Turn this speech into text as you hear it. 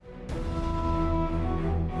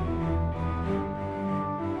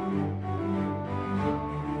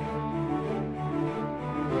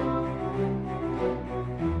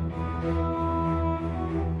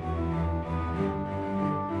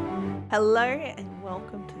Hello and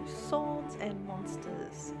welcome to Swords and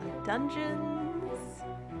Monsters, a Dungeons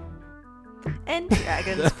and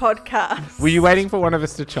Dragons podcast. Were you waiting for one of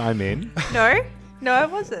us to chime in? No, I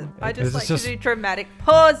wasn't. I just This is like just- to do dramatic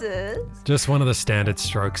pauses. Just one of the standard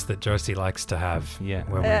strokes that Josie likes to have Yeah.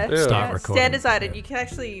 when we start recording. Standardized. You can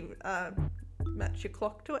actually match your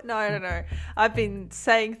clock to it. No. I've been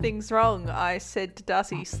saying things wrong. I said to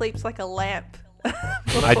Darcy, he sleeps like a lamp.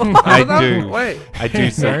 I do. Wait, I do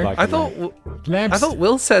sound like I you. thought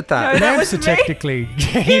Will said that. No, that Lamps was are me. technically...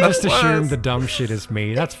 you just That assume was. the dumb shit is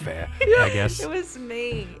me. That's fair, I guess. It was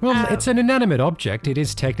me. Well, it's an inanimate object. It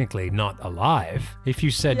is technically not alive. If you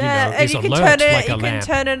said, and is you can alert turn it. like You a can lamp,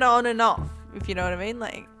 turn it on and off, if you know what I mean.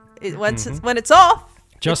 Like once it's when it's off,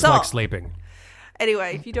 just it's like off. sleeping.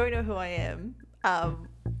 Anyway, if you don't know who I am,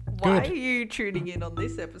 why Good. are you tuning in on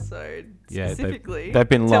this episode Yeah, specifically? they've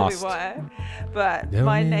been Tell lost. me why. But Tell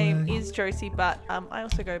my me name why. is Josie, but I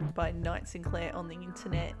also go by Knight Sinclair on the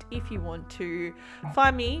internet. If you want to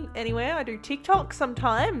find me anywhere, I do TikTok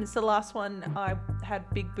sometimes. The last one I had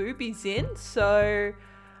big boobies in, so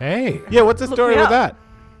Hey. Yeah, what's the Look story me with up. that?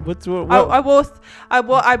 What's what?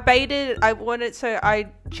 I baited. I wanted, so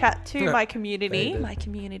I chat to my community. Baited. My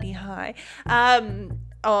community, hi.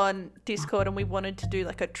 On Discord, and we wanted to do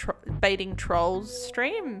like a baiting trolls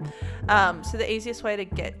stream. So the easiest way to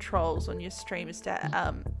get trolls on your stream is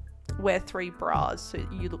to wear 3 bras, so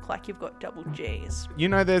you look like you've got double G's. You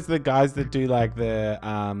know, there's the guys that do like the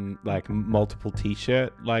like multiple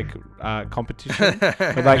t-shirt competition.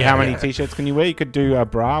 With, like how many t-shirts can you wear? You could do a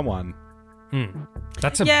bra one.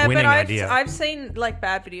 That's a Yeah, winning but idea. I've seen like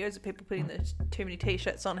bad videos of people putting too many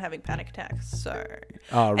t-shirts on, having panic attacks. So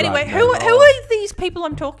Oh, right. anyway, no. who are these people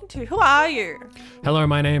I'm talking to? Who are you? Hello,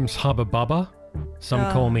 my name's Hubba Bubba.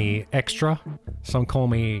 Some call me Extra. Some call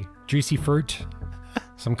me Juicy Fruit.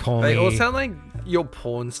 Some call They me... all sound like your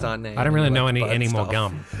porn star name. I don't really know like any bud more stuff.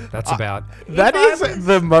 gum. That's about... That If I is was-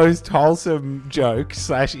 the most wholesome joke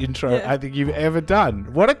 / intro Yeah. I think you've ever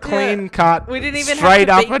done. What a clean cut, We didn't even straight have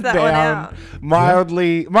to up beep and that one down, out.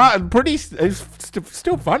 mildly, pretty. It's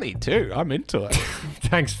still funny too. I'm into it.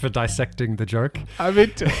 Thanks for dissecting the joke. I'm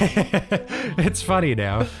into it. It's funny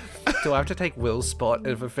now. Do I have to take Will's spot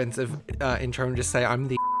of offensive intro and just say I'm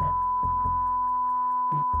the...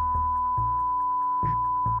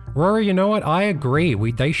 Rory, you know what? I agree.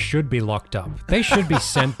 They should be locked up. They should be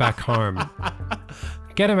sent back home.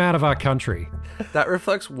 Get them out of our country. That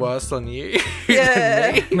reflects worse on you.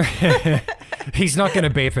 Yeah. He's not going to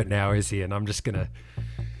beep it now, is he? And I'm just going to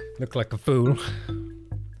look like a fool.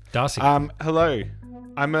 Darcy. Hello.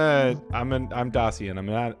 I'm Darcy, and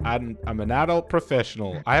I'm an adult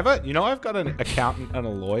professional. I've got an accountant and a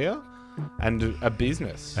lawyer, and a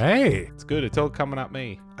business. Hey. It's good. It's all coming up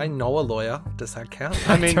me. I know a lawyer. Does that count?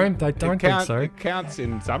 I mean, I don't think so. It counts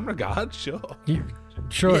in some regard, sure.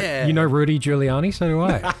 Sure. Yeah. You know Rudy Giuliani, so do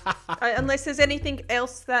I. Unless there's anything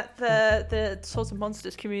else that the Swords and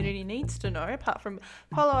Monsters community needs to know, apart from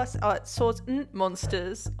follow us at Swords and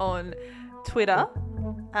Monsters on Twitter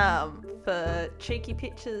for cheeky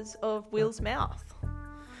pictures of Will's mouth.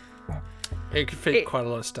 It could fit quite a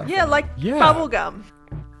lot of stuff. Yeah, like Yeah. bubblegum.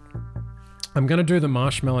 I'm going to do the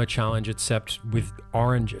marshmallow challenge except with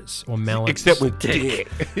oranges or melons. Except with dick.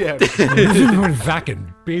 Yeah. with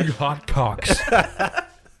fucking big hot cocks.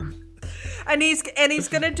 And he's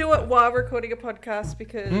gonna do it while recording a podcast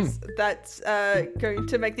because that's going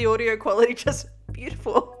to make the audio quality just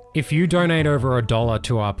beautiful. If you donate over $1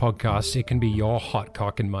 to our podcast, it can be your hot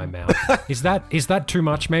cock in my mouth. Is that too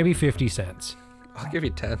much? Maybe 50 cents. I'll give you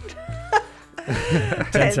 10.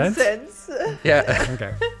 10 cents? cents. Yeah.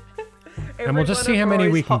 Okay. And we'll just see how many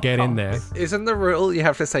we can get in there. Isn't the rule you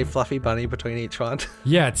have to say fluffy bunny between each one?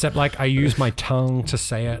 Yeah, except like I use my tongue to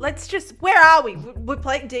say it. Let's just. Where are we? We're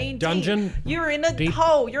playing D&D. Dungeon You're in a deep.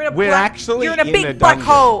 hole. You're in a. We're black, actually You're in a in big a black dungeon.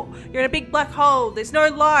 hole. You're in a big black hole. There's no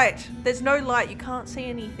light. There's no light. You can't see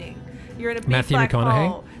anything. You're in a big Matthew black McConaughey?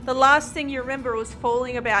 hole. The last thing you remember was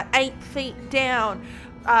falling about 8 feet down.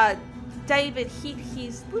 David hit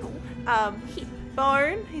his little hip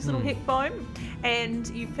bone, and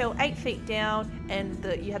you fell 8 feet down, and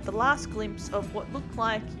you had the last glimpse of what looked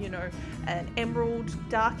like, an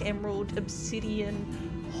dark emerald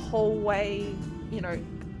obsidian hallway,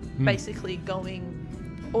 basically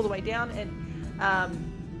going all the way down, and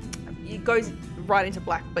it goes right into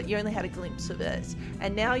black, but you only had a glimpse of it,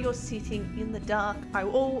 and now you're sitting in the dark. I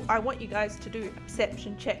want you guys to do a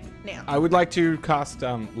perception check now. I would like to cast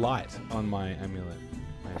light on my amulet.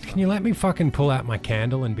 Can you let me fucking pull out my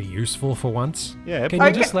candle and be useful for once? Yeah, Can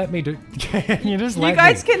but- you just let me do? Can you just let You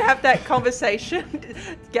guys me? can have that conversation.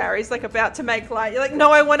 Gary's like about to make light. You're like,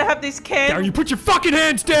 no, I want to have this candle. Gary, you put your fucking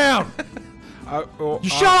hands down! You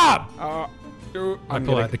shut up! I'm pull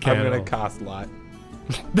gonna, out the I'm gonna candle. cast light.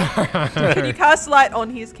 Can you cast light on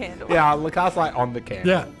his candle? Yeah, I'll cast light on the candle.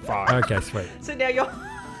 Yeah. Fine. Okay, sweet. So now you're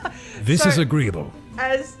This So- is agreeable.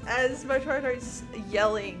 as Mototo's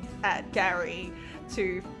yelling at Gary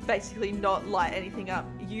to basically not light anything up.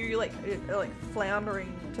 You like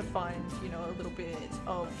floundering to find a little bit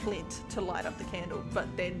of flint to light up the candle, but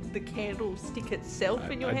then the candlestick itself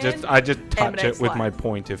in your hand. I just touch emanates it with light. my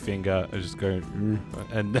pointer finger. I just go,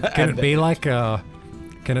 and Can it be like the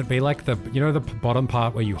the bottom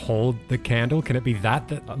part where you hold the candle? Can it be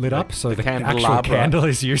that lit up so the actual candelabra. candle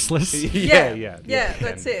is useless? yeah.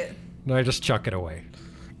 That's it. No, just chuck it away.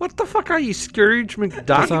 What the fuck are you, Scrooge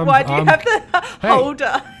McDuck? So- Why do you I'm- have the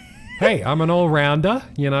holder? Hey, I'm an all-rounder,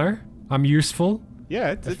 I'm useful, Yeah,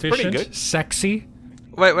 it's pretty efficient, good. sexy.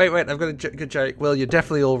 Wait, I've got a good joke. Well, you're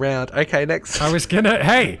definitely all round. Okay, next. I was gonna.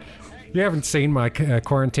 Hey, you haven't seen my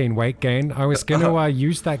quarantine weight gain. I was gonna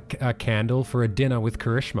use that candle for a dinner with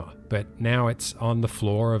Karishma, but now it's on the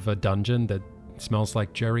floor of a dungeon that smells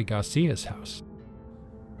like Jerry Garcia's house.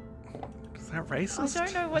 Is that racist? I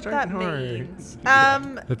don't know what don't that know. means.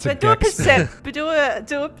 That's a but do a gex. but do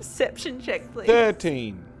a perception check, please.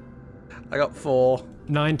 13. I got 4.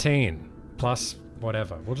 19 plus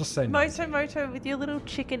whatever. We'll just say 19. Moto, with your little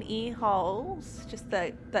chicken ear holes, just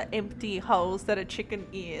the empty holes that are chicken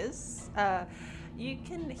ears, you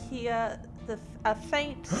can hear a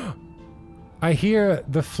faint. I hear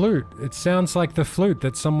the flute. It sounds like the flute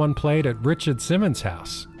that someone played at Richard Simmons'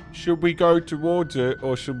 house. Should we go towards it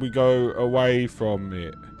or should we go away from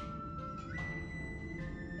it?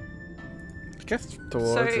 I guess So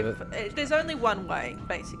towards it. there's only one way,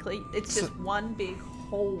 basically. It's just one big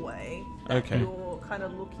hallway that Okay. you're kind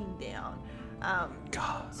of looking down.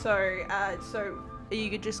 God. So are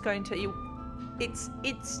you just going to? It's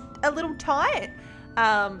a little tight.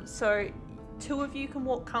 So two of you can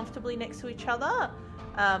walk comfortably next to each other,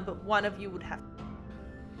 but one of you would have.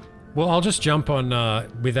 Well, I'll just jump on,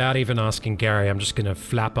 without even asking Gary, I'm just going to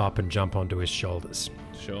flap up and jump onto his shoulders.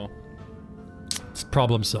 Sure. It's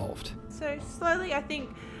problem solved. So slowly, I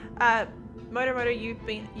think, Moto, you've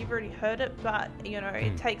already heard it, but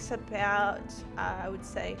it takes about, I would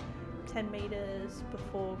say, 10 meters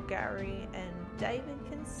before Gary and David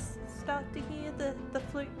can start to hear the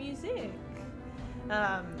flute music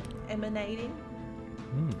emanating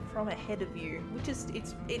from ahead of you, which is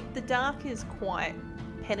the dark is quite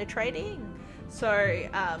penetrating, so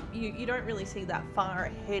you don't really see that far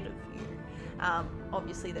ahead of you.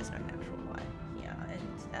 Obviously, there's no natural light here,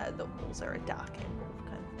 and the walls are a dark emerald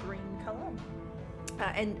kind of green color,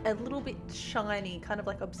 and a little bit shiny, kind of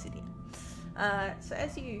like obsidian. So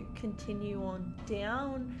as you continue on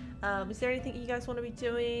down, is there anything you guys want to be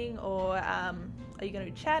doing, or are you going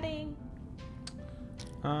to be chatting?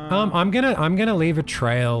 I'm gonna leave a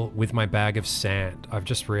trail with my bag of sand. I've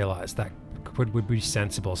just realized that would be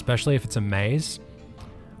sensible, especially if it's a maze.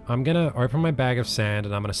 I'm gonna open my bag of sand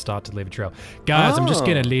and I'm gonna start to leave a trail. Guys, I'm just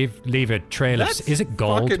gonna leave a trail. Is it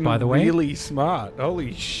gold, fucking by the way? Really smart.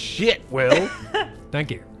 Holy shit, Will.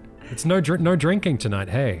 Thank you. It's no drinking tonight.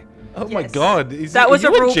 Hey. Oh my Yes. god. That was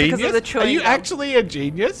are a you rule because of genius? the Are chewing you gum. actually a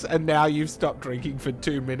genius? And now you've stopped drinking for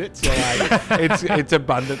 2 minutes? You're like, it's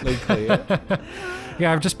abundantly clear.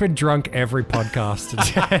 Yeah, I've just been drunk every podcast.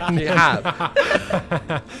 You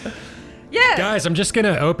have. Yeah. Guys, I'm just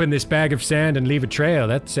gonna open this bag of sand and leave a trail.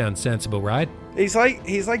 That sounds sensible, right? He's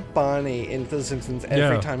like Barney in The Simpsons every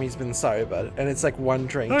Yeah. time he's been sober, and it's like one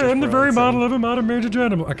drink. I just am the very ruins model him. of a modern major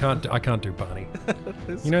animal. I can't do Barney.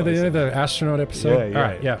 You know the astronaut episode? Yeah, yeah. All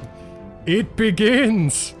right, yeah. It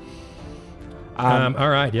begins. All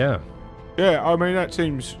right, yeah. Yeah, I mean, that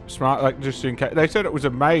seems smart. Like, just in case. They said it was a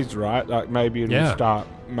maze, right? Like, maybe it'll Yeah. start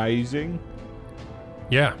mazing.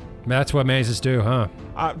 Yeah, that's what mazes do, huh?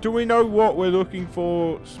 Do we know what we're looking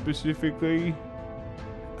for specifically?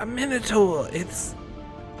 A minotaur.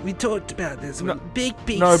 We talked about this. No- Big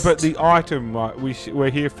beast. No, but the item, right?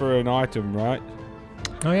 We're here for an item, right?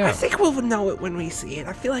 Oh, yeah. I think we'll know it when we see it.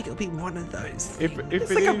 I feel like it'll be one of those. If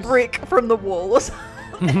It's it like a is- brick from the wall or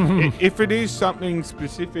something. if it is something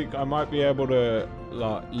specific, I might be able to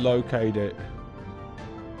locate it.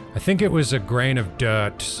 I think it was a grain of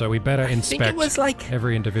dirt, so we better I think inspect it was like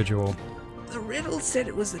every individual. the riddle said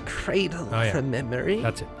it was a cradle Oh, yeah. from memory.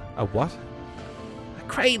 That's it. A what? A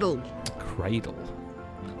cradle. Cradle.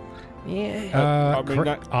 Yeah. I mean,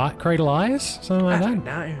 that- Cradle eyes? Something I like don't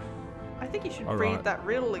that? know. I think you should All read right. that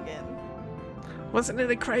riddle again. Wasn't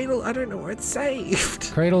it a cradle? I don't know where it's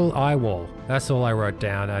saved. Cradle eye wall. That's all I wrote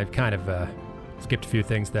down. I've kind of skipped a few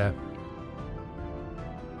things there.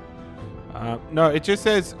 No, it just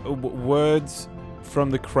says words from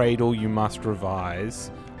the cradle you must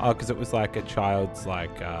revise. Because it was like a child's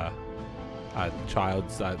ballad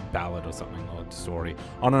or something, or story.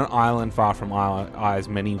 On an island far from eyes,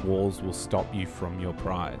 many walls will stop you from your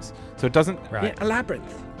prize. So it doesn't. Right. Yeah, a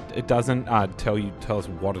labyrinth. It doesn't tell us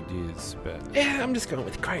what it is, but Yeah, I'm just going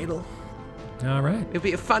with cradle. All right. It'll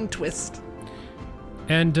be a fun twist.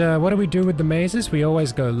 And what do we do with the mazes? We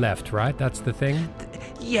always go left, right? That's the thing?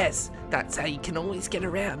 Yes, that's how you can always get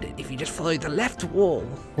around it if you just follow the left wall.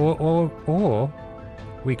 Or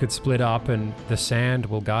we could split up and the sand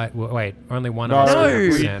will guide... Wait, only one No. of us will No.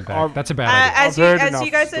 get the sand back. That's a bad idea. I've heard As enough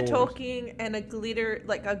you guys are stories. talking, and a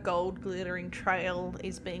gold glittering trail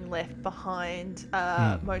is being left behind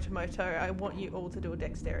Motomoto, I want you all to do a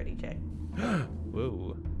dexterity check.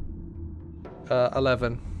 whoa.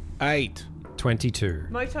 11. 8. 22.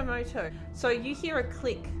 Motomoto. So you hear a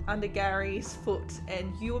click under Gary's foot,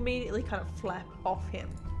 and you immediately kind of flap off him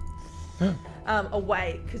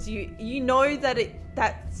away, because you know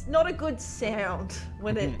that's not a good sound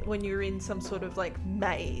when you're in some sort of like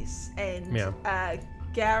maze. And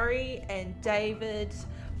Gary and David,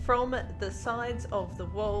 from the sides of the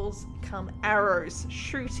walls come arrows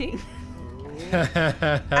shooting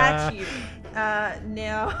at you.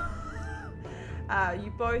 Now,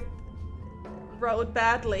 you both rolled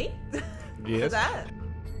badly for Yes. that.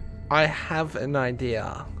 I have an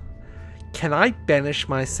idea. Can I banish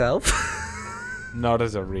myself? Not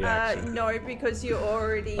as a reaction. No, because you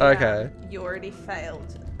already Okay. you already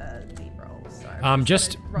failed the roll. So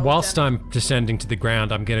Just roll whilst down. I'm descending to the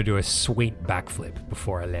ground, I'm going to do a sweet backflip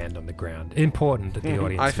before I land on the ground. Important that the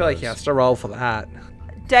audience I feel like he knows. has to roll for that.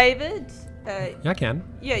 David. Yeah, I can.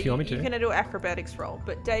 Yeah, if you want me to. you're gonna do an acrobatics roll,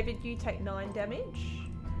 but David, you take 9 damage,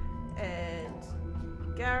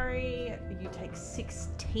 and Gary, you take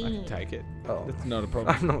 16. I can take it. Oh. That's not a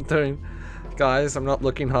problem. I'm not doing... Guys, I'm not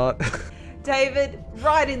looking hot. David,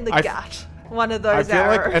 right in the gut. One of I those feel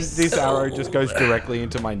like arrows. this arrow just goes directly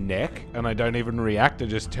into my neck, and I don't even react. I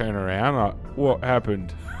just turn around. Like, what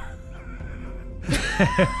happened? There's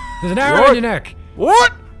an arrow What? in your neck.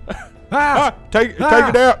 What? Ah! Take it Ah! out!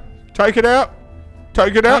 Take it out!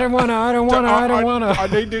 Take it out! I don't wanna. I don't wanna. I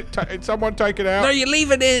need to. Someone take it out. No, you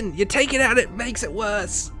leave it in. You take it out, it makes it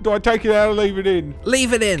worse. Do I take it out or leave it in?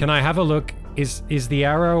 Leave it in. Can I have a look? Is the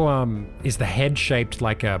arrow is the head shaped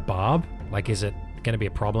like a barb? Like, is it going to be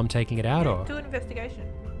a problem taking it out, or Do an investigation.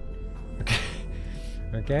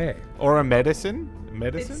 okay? Or a medicine?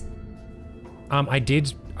 Medicine?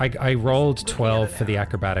 I rolled Looking at 12 it for the now.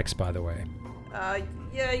 acrobatics, by the way.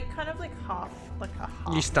 Yeah, you kind of like a half.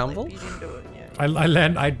 You stumble? flip. You didn't do it.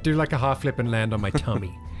 Yeah. I do like a half flip and land on my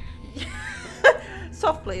tummy.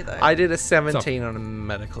 Softly though. I did a 17 on a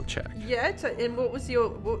medical check. Yeah. So, and what was your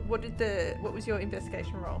what was your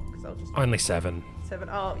investigation roll? Because I'll just Only 7. 7.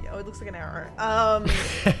 Oh yeah, it looks like an arrow.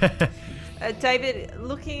 David,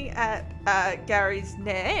 looking at Gary's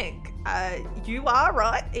neck, you are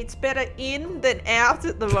right. It's better in than out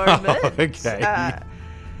at the moment. Okay.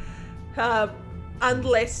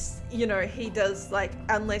 Unless he does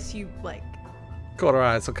unless you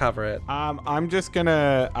Cauterize will cover it. I'm just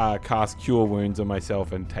gonna cast Cure Wounds on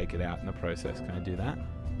myself and take it out in the process. Can I do that?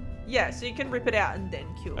 Yeah, so you can rip it out and then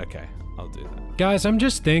cure. Okay, I'll do that. Guys, I'm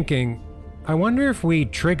just thinking, I wonder if we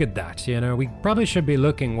triggered that, we probably should be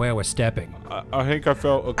looking where we're stepping. I think I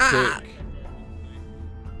felt a kick.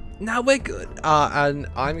 No, we're good. And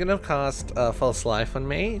I'm gonna cast False Life on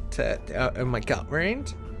me to in my gut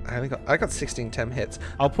wound. I got 16 temp hits.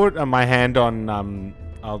 I'll put my hand on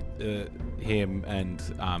him and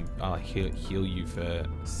I'll heal you for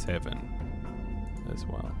 7 as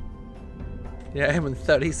well. Yeah, I'm on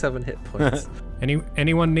 37 hit points.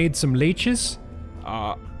 Anyone need some leeches?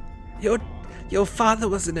 Your father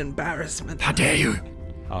was an embarrassment. How dare you?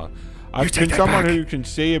 I've take been that someone back. who can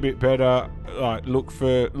see a bit better. Look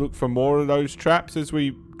for more of those traps as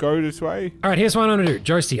we go this way. All right, here's what I'm going to do.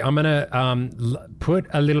 Josie, I'm going to put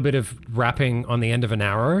a little bit of wrapping on the end of an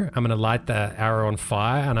arrow. I'm going to light the arrow on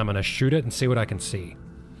fire, and I'm going to shoot it and see what I can see.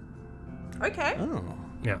 Okay. Oh.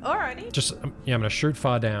 Yeah. Alrighty. Just, I'm going to shoot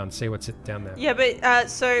far down, see what's down there. Yeah, but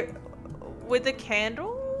so with the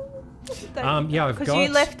candle. Yeah, I've because got... you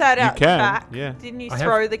left that out can, back. yeah. Didn't you I have-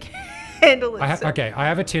 throw the candle? Okay, I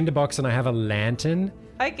have a tinderbox and I have a lantern.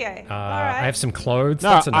 Okay. All right. I have some clothes.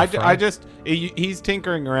 No, That's enough, I right? just he's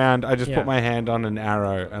tinkering around. I just Yeah. put my hand on an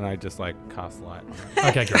arrow and I just cast light.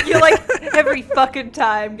 Okay, good. You're like every fucking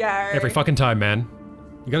time, Gary. Every fucking time, man.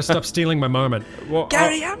 You gotta stop stealing my moment. Well,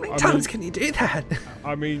 Gary, how many times can you do that?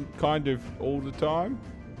 I mean, kind of all the time.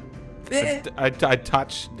 Eh. I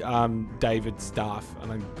touch David's staff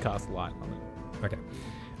and I cast light on it. Okay.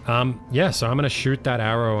 Yeah, so I'm gonna shoot that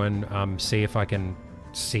arrow and see if I can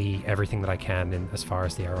see everything that I can in as far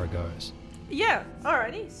as the arrow goes. Yeah,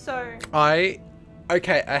 alrighty. So I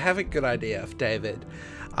have a good idea, David.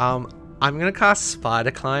 I'm gonna cast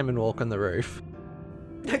Spider Climb and walk on the roof.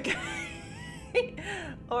 okay.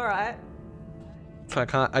 Alright. So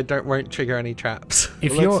won't trigger any traps.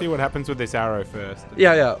 If Well, you're let's see what happens with this arrow first.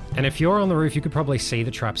 Yeah. and if you're on the roof, you could probably see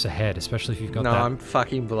the traps ahead, especially if you've got No, that I'm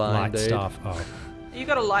fucking blind, light dude. staff. Oh, You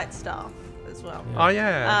got a light staff as well. Oh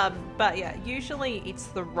yeah. But yeah, usually it's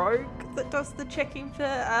the rogue that does the checking for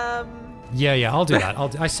yeah, I'll do that.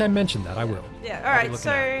 I mentioned that. I will. Yeah, I'll be alright, looking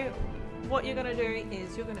so at what you're gonna do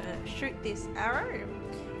is you're gonna shoot this arrow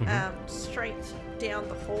straight down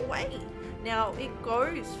the hallway. Now it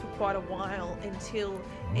goes for quite a while until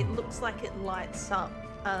it looks like it lights up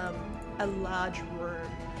a large room,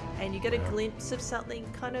 and you get a glimpse of something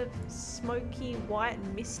kind of smoky, white,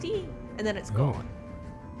 and misty, and then it's gone.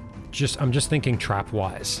 I'm just thinking trap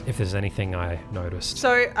wise, if there's anything I noticed.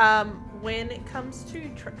 So when it comes to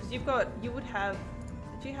because do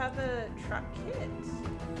you have a trap kit?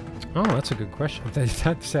 Oh, that's a good question.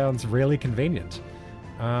 That sounds really convenient.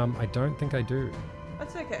 I don't think I do.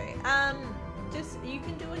 That's okay. Just you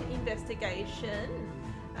can do an investigation,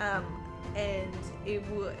 and it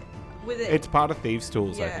would with it. It's part of thieves'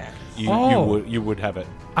 tools. I Yeah. think you would have it.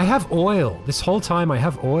 I have oil. This whole time I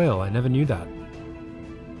have oil. I never knew that.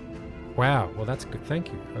 Wow. Well, that's good. Thank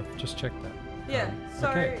you. I've just checked that. Yeah. So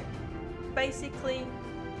okay. basically,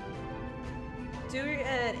 do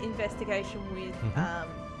an investigation with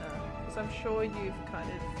because I'm sure you've kind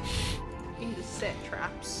of into set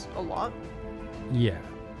traps a lot. Yeah.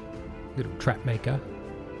 Little trap maker.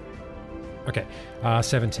 Okay.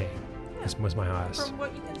 17 was my highest. From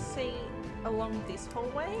what you can see along this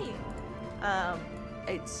hallway,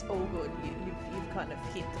 it's all good. You've kind of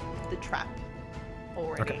hit the trap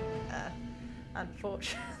already. Okay.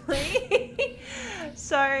 Unfortunately.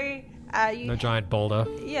 So you No giant boulder.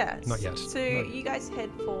 yeah. Not yet. So No. you guys head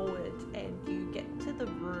forward and you get to the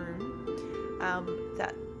room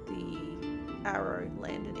that the arrow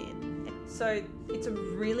landed in. So it's a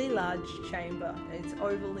really large chamber. It's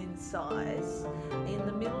oval in size. In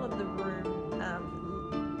the middle of the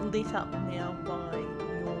room, lit up now by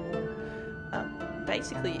your.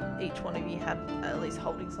 Basically, each one of you have at least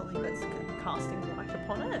holding something that's casting light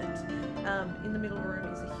upon it. In the middle of the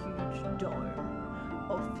room is a huge dome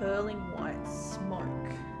of furling white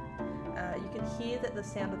smoke. You can hear that the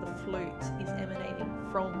sound of the flute is emanating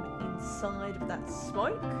from inside of that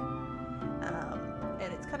smoke.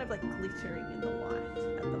 And it's kind of like glittering in the light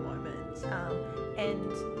at the moment.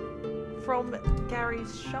 And from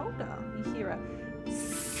Gary's shoulder, you hear a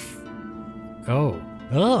Oh.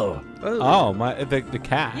 Oh, the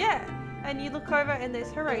cat. yeah. And you look over and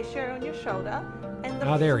there's Horatio on your shoulder, and the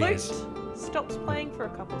Oh, there he flute is. stops playing for a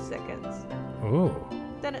couple seconds. Oh.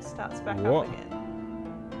 Then it starts back What? up again.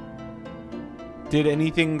 Did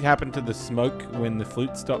anything happen to the smoke when the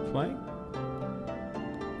flute stopped playing?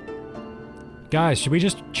 Guys, should we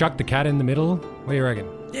just chuck the cat in the middle? What do you reckon?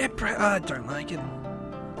 Yeah, I don't like it.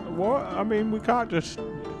 What? I mean, we can't just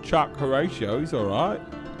chuck Horatio. He's all right.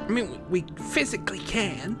 I mean, we physically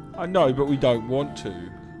can. I know, but we don't want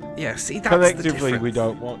to. Yeah, see, that's Collectively, the we difference.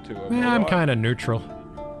 don't want to. am I I'm right? kind of neutral.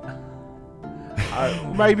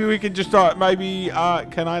 Maybe we can just maybe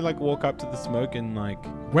can I like walk up to the smoke and like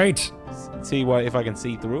Wait. see what if I can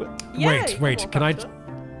see through it? Yeah, you Wait. walk Can up I? to it.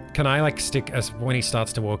 Can I like stick as when he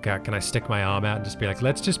starts to walk out? Can I stick my arm out and just be like,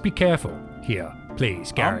 "Let's just be careful here,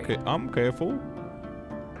 please, Gary." I'm careful.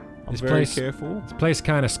 I'm This very place- careful. This place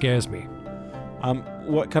kind of scares me.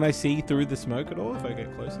 What can I see through the smoke at all if I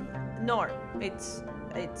get closer? No, it's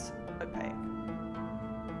opaque.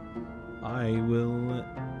 I will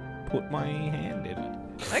put my hand in it.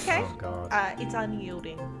 Okay. Oh God. It's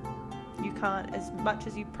unyielding. You can't, as much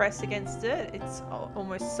as you press against it, it's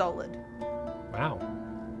almost solid. Wow.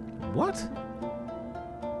 What?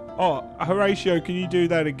 Oh, Horatio, can you do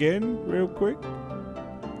that again, real quick?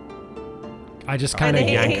 I just kind of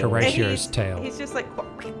And yank and Horatio's tail. He's just like,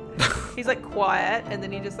 he's like quiet, and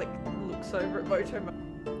then he just like looks over at Boto.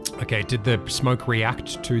 Okay, did the smoke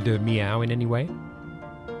react to the meow in any way?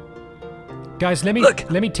 Guys, let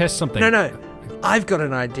me test something. No. I've got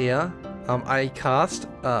an idea. I cast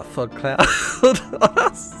fog cloud on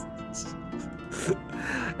us.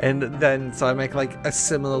 And then, so I make like a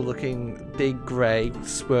similar looking big grey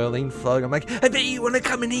swirling fog. I'm like, I bet you want to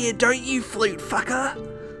come in here, don't you, flute fucker?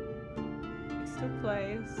 He still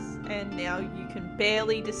plays. now you can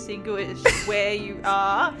barely distinguish where you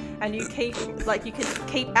are, and you can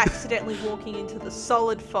keep accidentally walking into the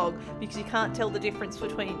solid fog because you can't tell the difference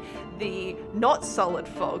between the not solid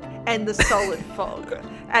fog and the solid fog.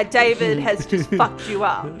 David has just fucked you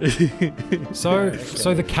up. So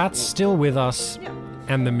the cat's still with us, Yeah.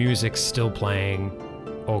 and the music's still playing.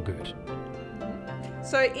 All good.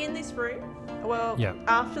 So in this room, well, Yeah.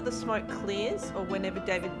 after the smoke clears, or whenever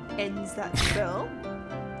David ends that spell,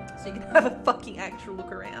 so you can have a fucking actual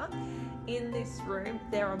look around, in this room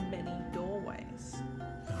there are many doorways.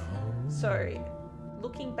 So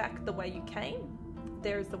looking back the way you came,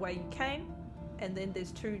 there is the way you came, and then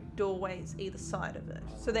there's 2 doorways either side of it.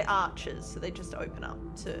 So they're arches, so they just open up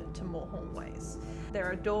to more hallways. There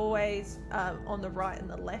are doorways on the right and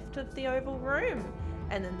the left of the oval room,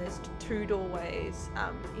 and then there's 2 doorways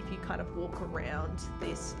if you kind of walk around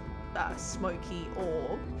this smoky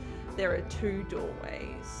orb. There are 2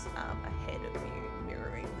 doorways ahead of you,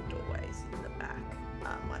 mirroring the doorways in the back,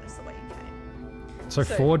 minus the way you came. So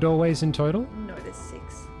So- 4 doorways in total? No, there's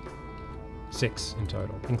 6. 6 in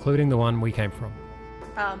total, including the one we came from.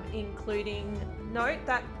 Including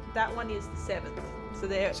that one is the 7th. So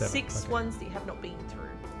there are 7th, 6 okay. ones that you have not been through.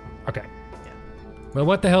 Okay. Yeah. Well,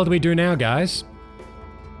 what the hell do we do now, guys?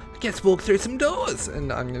 Let's walk through some doors,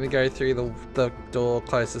 and I'm gonna go through the door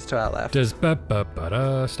closest to our left. Does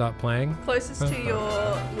ba-ba-ba-da start playing? Closest to your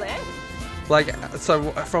left. Like,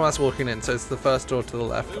 so from us walking in, so it's the first door to the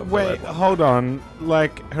left. Of the Wait, red one. hold on.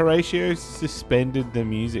 Like, Horatio suspended the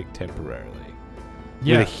music temporarily.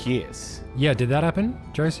 Yeah. With a hiss. Yeah, did that happen,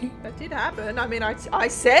 Josie? That did happen. I mean, I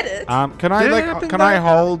said it. Can I Did it like happen, can I though?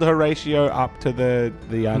 hold Horatio up to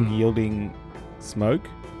the unyielding smoke?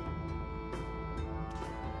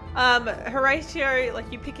 Horatio,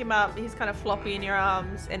 like you pick him up, he's kind of floppy in your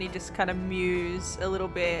arms, and he just kind of mews a little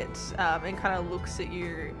bit, and kind of looks at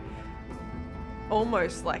you,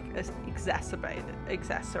 almost like exacerbate.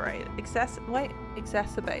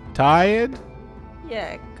 Tired?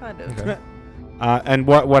 Yeah, kind of. Okay. And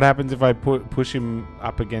what happens if I push him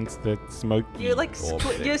up against the smoke? You're like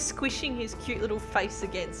you're squishing his cute little face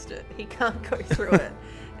against it. He can't go through it.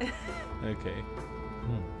 Okay.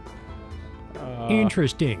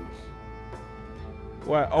 Interesting.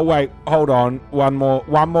 Wait, hold on. One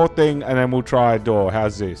more thing, and then we'll try a door.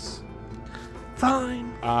 How's this?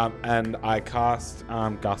 Fine. And I cast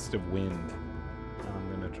gust of wind.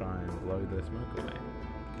 I'm gonna try and blow the smoke away.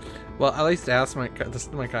 Well, at least our smoke, the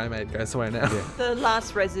smoke I made, goes away now. Yeah. The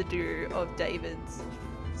last residue of David's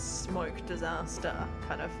smoke disaster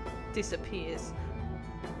kind of disappears.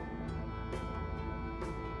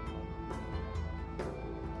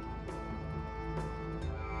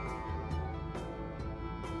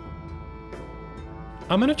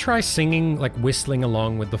 I'm gonna try singing, like whistling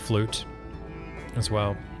along with the flute as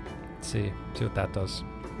well. See what that does.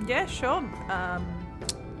 Yeah, sure.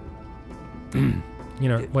 You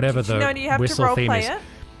know, whatever do you the know, do you have to whistle role theme play is. it?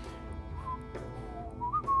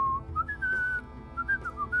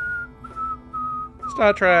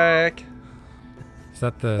 Star Trek. Is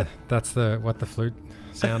that that's what the flute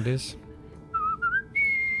sound is?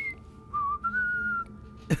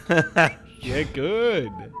 Yeah,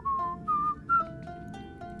 good.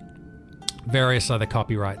 Various other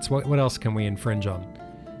copyrights. What else can we infringe on?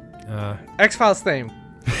 X-Files theme.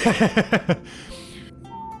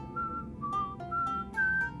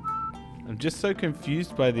 I'm just so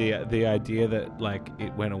confused by the idea that like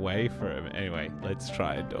it went away for him. Anyway, let's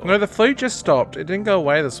try a door. No, the flute just stopped. It didn't go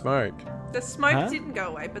away, the smoke. The smoke Huh? didn't go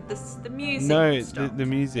away, but the music No, stopped. the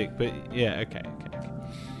music, but yeah, okay.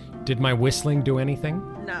 Did my whistling do anything?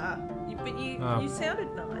 Nah, but you Oh. sounded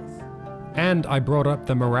nice. And I brought up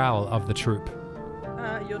the morale of the troop.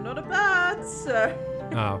 You're not a bard, so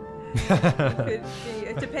Oh.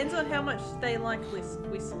 it depends on how much they like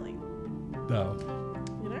whistling. No.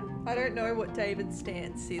 You know, I don't know what David's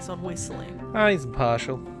stance is on whistling. Oh, he's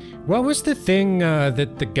impartial. What was the thing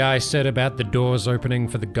that the guy said about the doors opening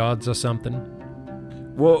for the gods or something?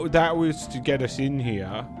 Well, that was to get us in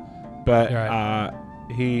here, but Right.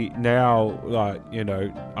 he now, like, you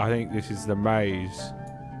know, I think this is the maze.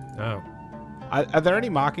 Oh. Are there any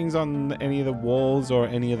markings on any of the walls or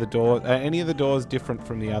any of the doors? Are any of the doors different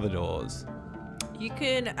from the other doors? You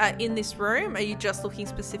can in this room. Are you just looking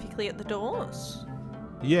specifically at the doors?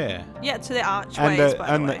 Yeah. Yeah, to the archways,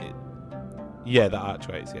 by the way. Yeah, the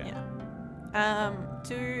archways. Yeah.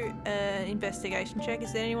 Do an investigation check.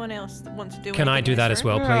 Is there anyone else that wants to do? Can I anything do in that this as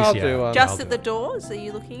well, room? please? I'll Yeah. do one. Just I'll at do the doors? Are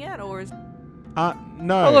you looking at, or is?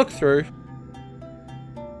 No. I'll look through.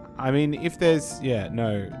 I mean, if there's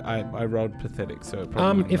I rolled pathetic, so it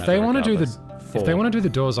probably wouldn't If they matter want to do regardless. if they want to do the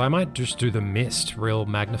doors, I might just do the mist, real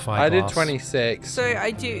magnified I did glass. 26.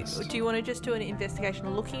 So do you want to just do an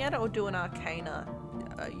investigation looking at it, or do an arcana,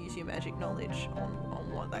 use your magic knowledge on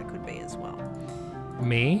what that could be as well?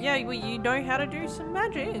 Me? Yeah, well, you know how to do some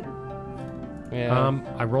magic. Yeah.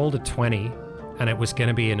 I rolled a 20, and it was going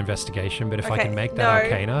to be an investigation, but if I can make that no,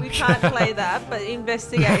 arcana... we can't play that, but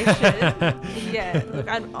investigation, yeah. Look,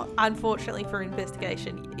 unfortunately for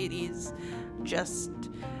investigation, it is just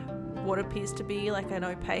what appears to be like an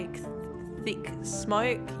opaque, thick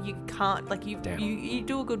smoke. You can't, like, you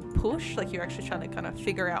do a good push, like you're actually trying to kind of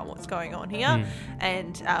figure out what's going on here,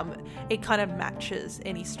 and it kind of matches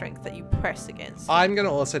any strength that you press against. I'm going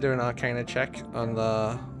to also do an arcana check on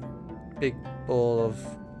the big ball of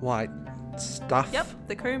white stuff. Yep,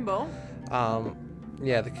 the coon ball.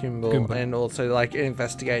 Yeah, the Kumble, Goomba. and also like an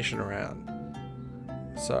investigation around.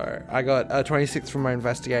 So I got a 26 from my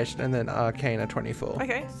investigation, and then Arcana 24.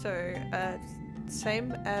 Okay, so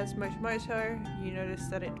same as Motomoto, you notice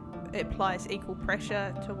that it applies equal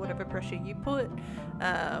pressure to whatever pressure you put.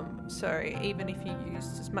 So even if you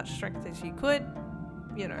used as much strength as you could,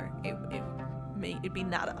 you know, it'd be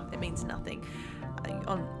nada. It means nothing.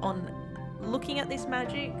 On looking at this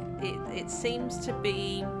magic, it seems to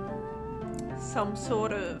be some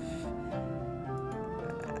sort of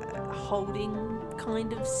holding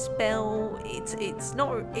kind of spell. It's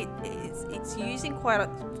using quite a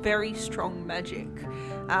very strong magic,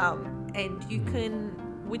 and you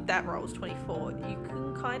can, with that rolls 24, you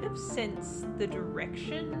can kind of sense the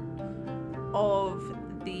direction of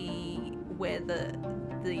where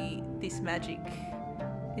this magic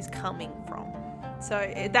is coming from.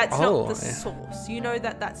 So that's not the source. You know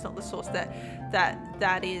that's not the source.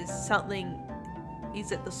 That is something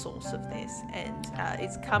is at the source of this, and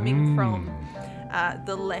it's coming from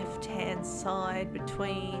the left-hand side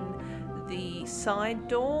between the side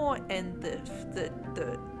door and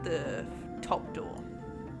the top door.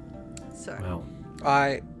 So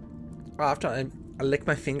Wow. After I lick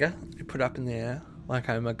my finger, I put it up in the air like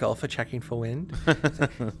I'm a golfer checking for wind.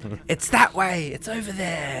 It's that way. It's over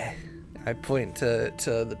there. I point to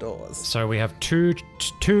the doors. So we have two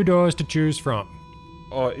doors to choose from.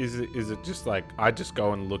 Or is it just like I just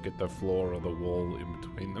go and look at the floor or the wall in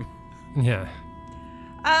between them? Yeah.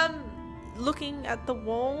 Looking at the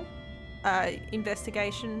wall,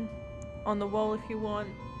 investigation on the wall if you want.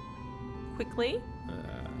 Quickly,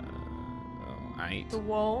 8. the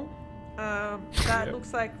wall. That Yep.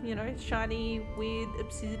 looks like, you know, shiny, weird,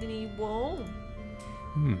 obsidian-y wall.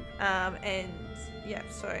 And yeah,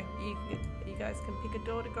 so you guys can pick a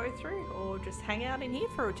door to go through, or just hang out in here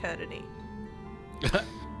for eternity.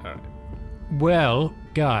 Alright. Well,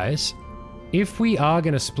 guys, if we are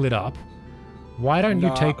going to split up, why don't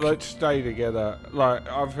you take... Let's stay together. Like,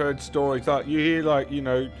 I've heard stories, like, you hear, like, you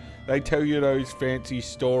know, they tell you those fancy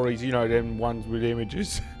stories, you know, them ones with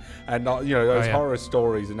images, and, not, you know, those horror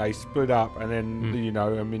stories, and they split up, and then, you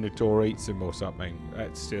know, a minotaur eats them or something.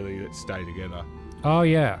 That's silly. Let's stay together. Oh,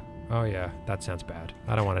 yeah. That sounds bad.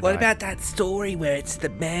 I don't want to die. What about that story where it's the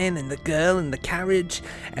man and the girl in the carriage,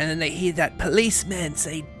 and then they hear that policeman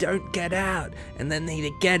say, "Don't get out," and then they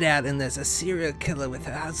get out and there's a serial killer with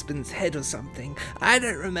her husband's head or something? I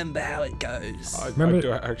don't remember how it goes. I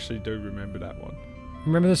actually do remember that one.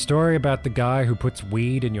 Remember the story about the guy who puts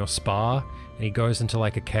weed in your spa, and he goes into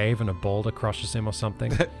like a cave and a boulder crushes him or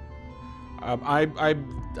something? I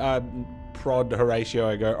prod Horatio.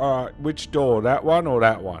 I go, all right, which door? That one or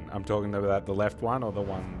that one? I'm talking about the left one or the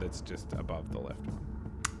one that's just above the left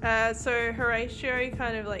one. So Horatio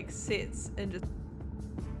kind of like sits and just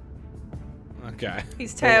Okay.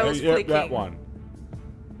 his tail's Yep, flicking. that one.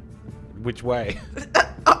 Which way?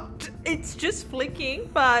 It's just flicking,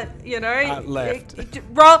 but you know, left.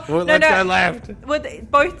 Well, Let's go left. Well,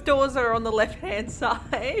 both doors are on the left-hand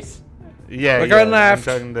side. Yeah, We're going left.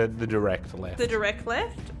 I'm talking the direct left. The direct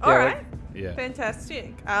left. All right. Yeah.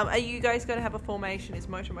 Fantastic. Are you guys going to have a formation? Is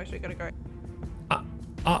Moto going to go?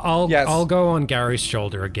 Yes. I'll go on Gary's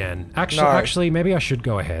shoulder again. Actually, maybe I should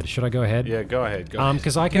go ahead. Should I go ahead? Yeah, go ahead. Go ahead.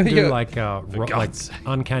 Because I can do Yeah. like God's sake.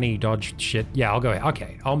 uncanny dodge shit. Yeah, I'll go ahead.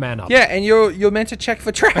 Okay, I'll man up. Yeah, and you're meant to check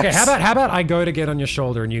for traps. Okay, how about I go to get on your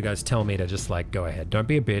shoulder and you guys tell me to just like go ahead. Don't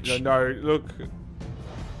be a bitch. No, look.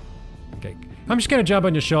 Okay. I'm just gonna jump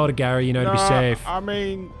on your shoulder, Gary. You know, to be safe. I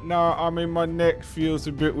mean, my neck feels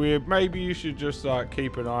a bit weird. Maybe you should just like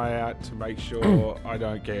keep an eye out to make sure I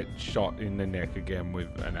don't get shot in the neck again with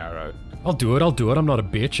an arrow. I'll do it. I'm not a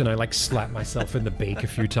bitch, and I like slap myself in the beak a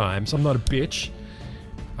few times. I'm not a bitch.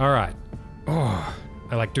 All right. Oh,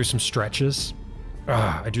 I like do some stretches.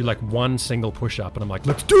 I do like one single push-up, and I'm like,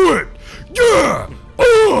 let's do it! Yeah!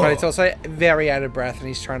 Oh! But it's also very out of breath, and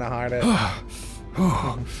he's trying to hide it.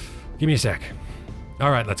 Give me a sec.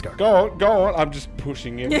 All right, let's go. Go on. I'm just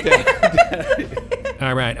pushing him down.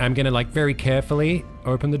 All right, I'm going to, like, very carefully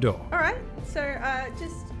open the door. All right. So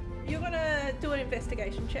you're gonna do an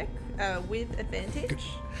investigation check with advantage.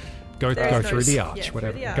 Go through the arch, yeah,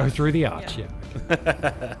 whatever. through the arch. Go through the arch,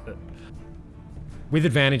 yeah. With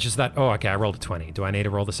advantage is that... Oh, okay, I rolled a 20. Do I need to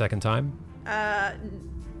roll the second time?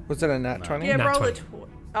 Was it a nat 20? Yeah, Nat roll 20.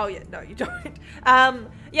 Oh yeah, no, you don't.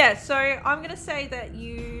 Yeah, so I'm gonna say that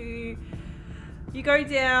you go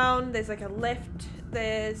down. There's like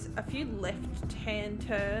there's a few left-hand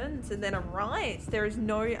turns and then a right. There is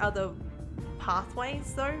no other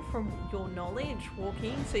pathways though, from your knowledge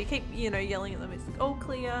walking. So you keep yelling at them. It's all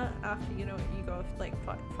clear after you go like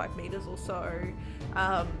 5 meters or so.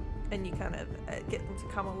 And you kind of get them to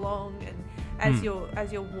come along, and as you're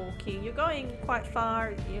walking, you're going quite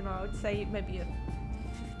far. I would say maybe a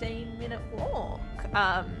 15-minute walk.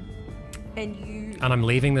 And I'm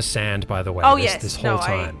leaving the sand, by the way. Oh this whole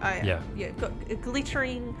time. Yeah. Got a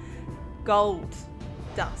glittering gold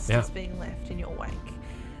dust is being left in your wake.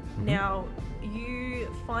 Mm-hmm. Now you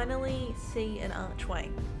finally see an archway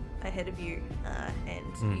ahead of you,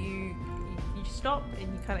 and you stop and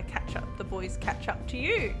you kind of catch up. The boys catch up to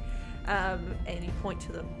you. And you point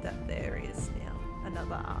to them that there is now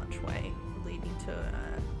another archway leading to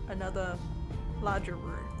another larger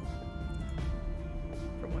room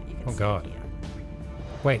from what you can see here.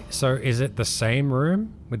 Wait, so is it the same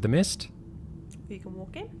room with the mist? You can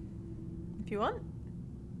walk in if you want.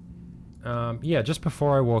 Yeah, just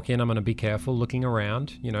before I walk in, I'm going to be careful looking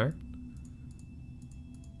around,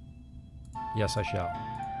 Yes, I shall.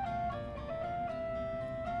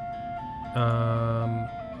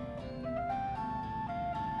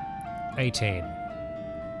 18.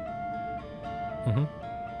 Mm-hmm.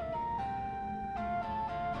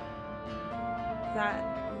 That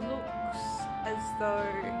looks as though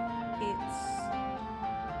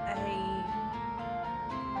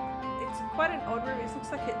it's quite an odd room. It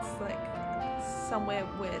looks like it's like somewhere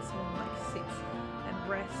where someone like sits and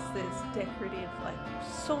rests. There's decorative like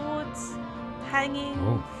swords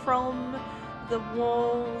hanging from the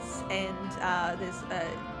walls, and there's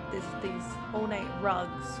these ornate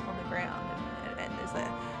rugs on the ground, and there's a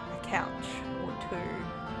couch or two.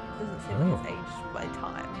 It doesn't seem like it's aged by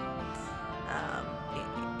time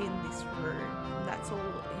in this room. That's all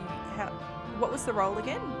you have. What was the roll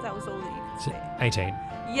again? That was all that you could see. 18.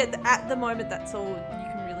 Yeah, at the moment, that's all you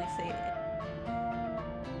can really see.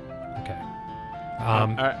 Okay.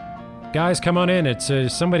 Guys, come on in. It's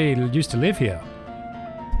somebody who used to live here.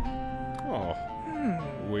 Oh,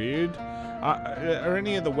 weird. Are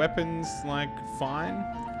any of the weapons like fine?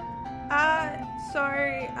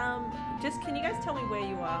 Just can you guys tell me where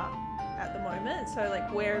you are at the moment? So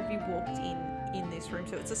like, where have you walked in this room?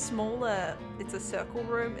 So it's a circle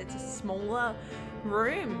room. It's a smaller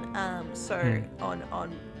room. On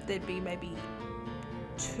there'd be maybe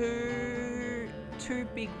two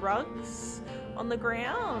big rugs on the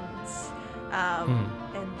grounds.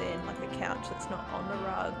 And then like a couch that's not on the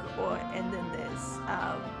rug, and then there's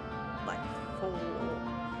like 4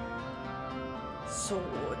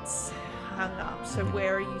 swords hung up. So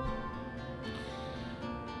where are you?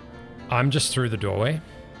 I'm just through the doorway.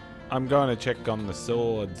 I'm going to check on the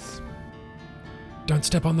swords. Don't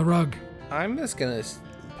step on the rug. I'm just gonna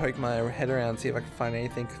poke my head around, see if I can find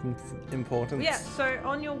anything important. Yeah, so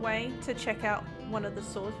on your way to check out one of the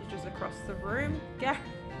swords, which is across the room, Gary.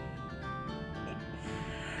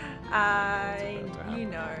 I'm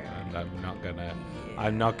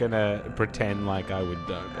not gonna pretend like I would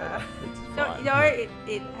know better.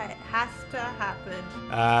 It has to happen.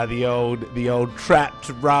 The old trapped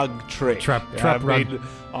rug trick. Trap rug.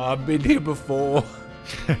 I've been here before.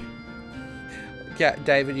 Yeah,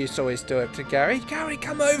 David used to always do it to Gary. Gary,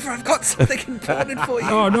 come over. I've got something important for you.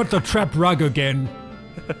 Oh, not the trap rug again.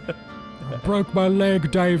 I broke my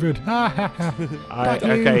leg, David.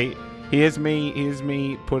 Okay. Here's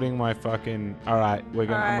me putting my fucking... Alright, I'm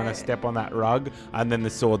gonna step on that rug, and then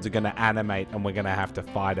the swords are gonna animate, and we're gonna have to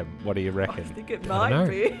fight them. What do you reckon? I think it might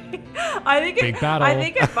be. Big battle. I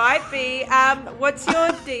think it might be. What's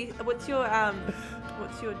your armor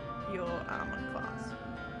class?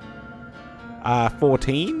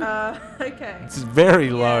 14? Okay. It's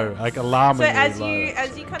very low, like alarmingly low. So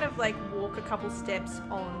as you kind of like walk a couple steps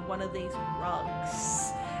on one of these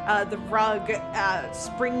rugs, the rug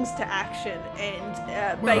springs to action and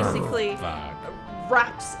basically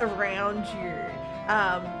wraps around you.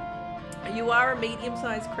 You are a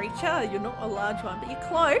medium-sized creature. You're not a large one, but you're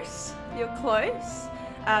close. You're close.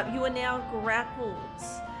 You are now grappled.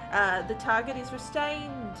 The target is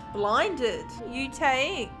restrained, blinded. You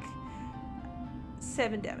take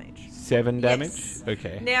 7 damage. 7 damage? Yes.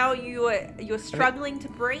 Okay. Now you're struggling to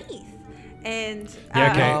breathe, and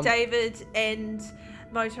Yeah, okay. David and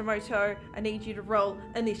Moto, I need you to roll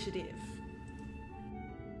initiative.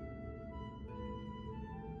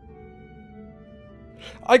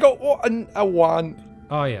 I got a 1.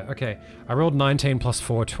 Oh, yeah, okay. I rolled 19 plus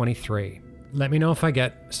 4, 23. Let me know if I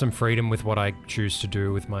get some freedom with what I choose to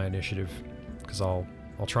do with my initiative, because I'll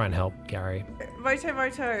try and help Gary.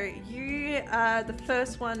 Moto, you are the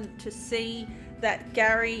first one to see that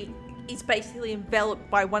Gary is basically enveloped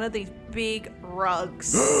by one of these big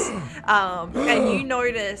rugs. And you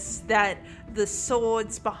notice that the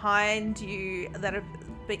swords behind you that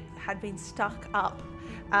had been stuck up,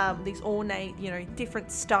 these ornate,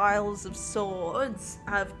 different styles of swords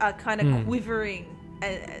are kind of quivering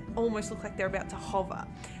and almost look like they're about to hover.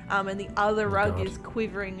 And the other rug God. is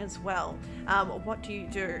quivering as well. What do you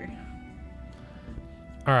do?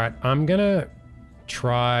 All right, I'm going to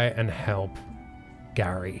try and help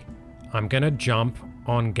Gary. I'm going to jump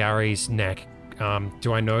on Gary's neck.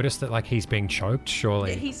 Do I notice that, like, he's being choked?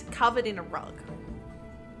 Surely. He's covered in a rug.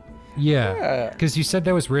 Yeah. Because you said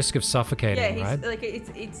there was risk of suffocating, Yeah, he's right? like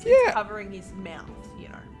it's covering his mouth,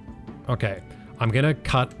 Okay. I'm going to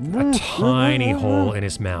cut a tiny hole in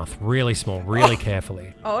his mouth. Really small, really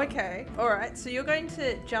carefully. Oh, okay. All right. So you're going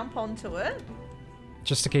to jump onto it.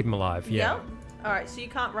 Just to keep him alive, yeah. Yep. All right. So you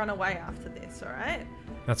can't run away after this, all right?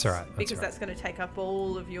 That's all right. Because that's going to take up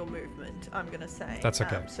all of your movement, I'm going to say. That's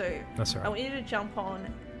okay. So That's all I right. want you to jump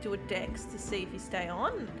on, do a dex to see if you stay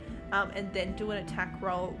on, and then do an attack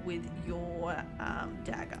roll with your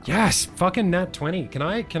dagger. Yes, fucking nat 20. Can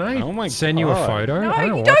I Oh my send you a God. photo? No, I you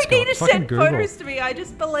know don't what's need going- to fucking send Google. photos to me. I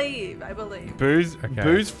just believe. I believe.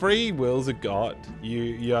 Booze free will's a god.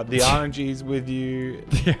 You the RNG's with you.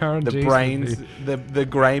 The RNG's The with brains, me. the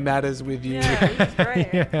grey matter's with you. Yeah, it's great.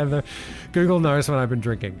 Yeah, Google knows when I've been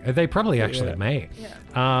drinking. They probably actually Yeah. may. Yeah.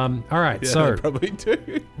 All right, Yeah, so they probably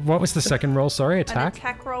do. what was the second roll? Sorry, An attack?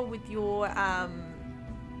 attack roll with your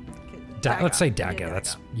Let's say Your dagger.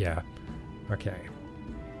 That's yeah. Okay.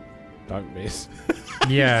 Don't miss.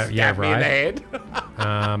 Yeah, Stab me in the head.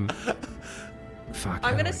 Fuck. I'm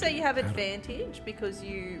how gonna do I say do- you have how do- advantage because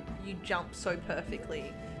you jump so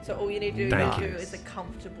perfectly. So all you need to do Thank you. is a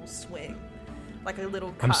comfortable swing, like a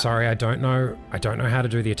little cut. I'm sorry, I don't know how to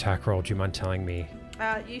do the attack roll. Do you mind telling me?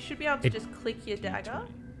 You should be able to It- just click your dagger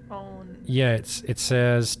on. Yeah, it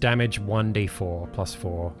says damage 1d4 plus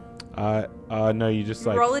 4. No, you just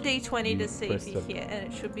like Roll a d20 to you see press if you the- hit,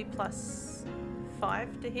 and it should be plus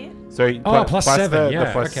 5 to hit. So you Plus 7, the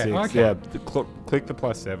yeah, plus okay, 6. okay. Yeah, click the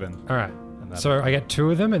plus 7. All right. And So I get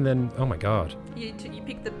 2 of them, and then oh my god. You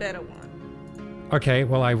pick the better one. Okay,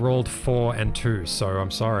 well I rolled 4 and 2, so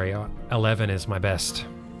I'm sorry. 11 is my best.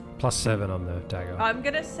 Plus 7 on the dagger. I'm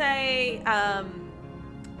gonna say.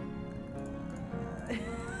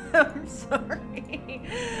 I'm sorry.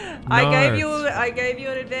 I gave you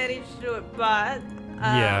an advantage to do it, but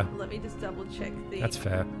Yeah. let me just double check the. That's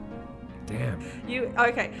fair. Damn.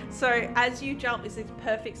 Okay? So as you jump, it's this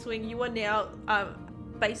perfect swing. You are now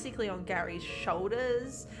basically on Gary's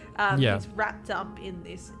shoulders. Yeah. He's wrapped up in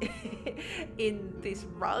this in this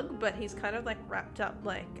rug, but he's kind of like wrapped up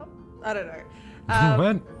like I don't know.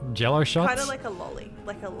 What? Jello shots? Kind of like a lolly with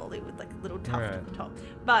like a little tuft Right. at the top.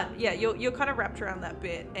 But yeah, you're kind of wrapped around that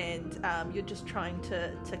bit, and you're just trying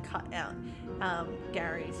to cut out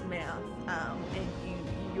Gary's mouth, and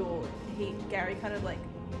Gary kind of like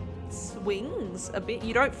swings a bit.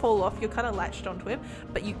 You don't fall off. You're kind of latched onto him,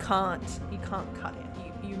 but you can't cut him.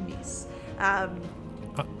 You miss. I'm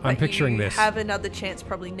But picturing you this. have another chance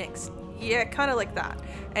probably next. Yeah, kind of like that.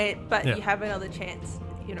 But Yeah. you have another chance,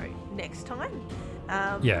 next time.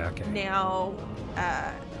 Yeah, okay. Now,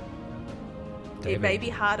 it David. may be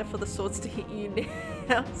harder for the swords to hit you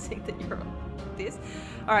now, seeing that you're on this.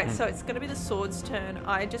 All right, so it's going to be the sword's turn.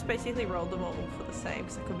 I just basically rolled them all for the same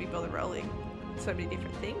because I couldn't be bothered rolling so many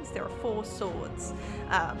different things. There are 4 swords.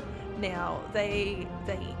 Now they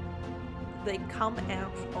come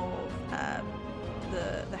out of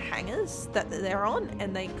the hangers that they're on,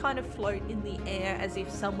 and they kind of float in the air as if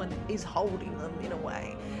someone is holding them in a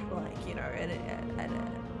way, like an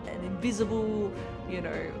invisible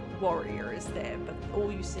warrior is there, but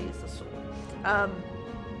all you see is the sword.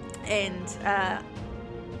 And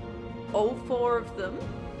all 4 of them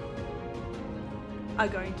are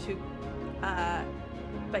going to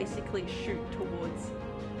basically shoot towards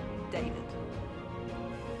David.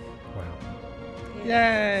 Wow.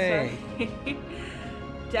 Yay! So,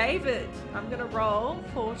 David, I'm gonna roll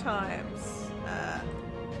 4 times.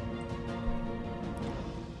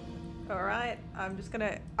 All right.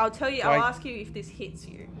 I'll tell you. I'll ask you if this hits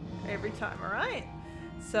you every time. All right.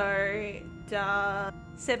 So, does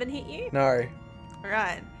 7 hit you? No. All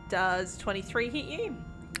right. Does 23 hit you?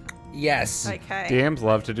 Yes. Okay. DMs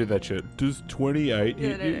love to do that shit. Does 28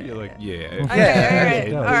 hit No, you? no, You're like, yeah. Okay,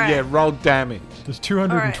 Yeah, all right. Yeah, roll damage. Does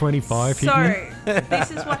 225 hit you? So,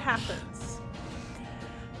 this is what happens.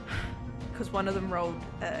 Because one of them rolled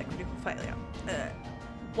critical failure.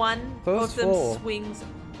 One First of them four. swings,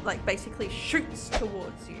 like basically shoots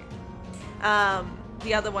towards you.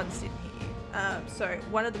 The other ones didn't hit you. So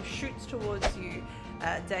one of them shoots towards you,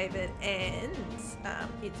 David, and it's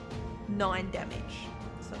 9 damage.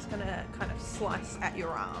 So it's going to kind of slice at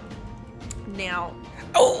your arm. Now,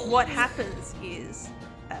 what happens is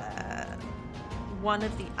one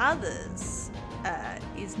of the others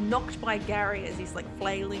is knocked by Gary as he's like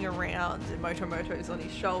flailing around and Motomoto's on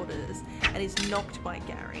his shoulders, and he's knocked by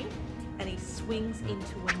Gary, and he swings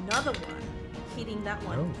into another one, hitting that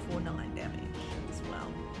one for 9 damage as well.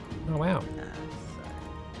 Oh, wow.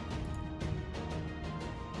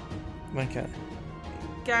 Okay.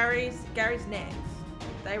 Gary's next.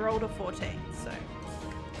 They rolled a 14, so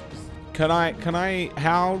Can I,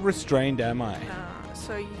 how restrained am I?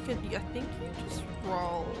 so you can. I think you just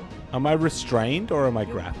roll. Am I restrained or am I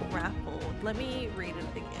You're grappled? Grappled. Let me read it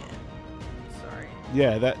again. Sorry.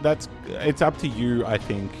 Yeah, that's, it's up to you, I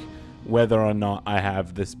think, whether or not I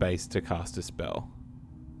have the space to cast a spell.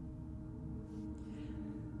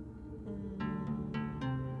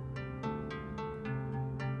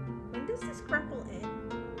 When does this grapple end?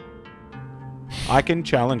 I can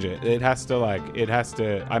challenge it. It has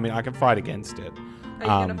to, I mean, I can fight against it.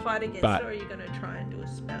 Are you going to fight against but- it, or are you going to try and do a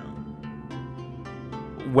spell?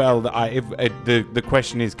 Well, the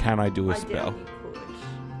question is, can I do a I spell? doubt you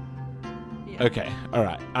could. Yeah. Okay, all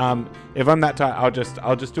right. If I'm that tight,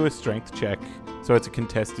 I'll just do a strength check. So it's a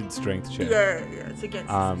contested strength check. Yeah, it's against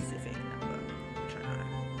a specific number, which I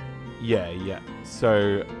know. Yeah.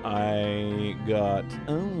 So I got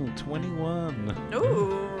 21.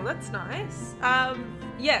 Ooh, that's nice.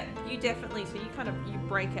 Yeah, you definitely. So you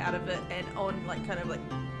break out of it, and on like kind of like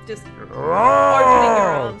just opening your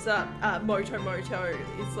arms up, Moto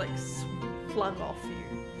is like flung off you.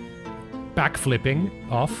 Backflipping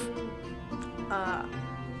off.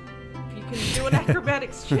 You can do an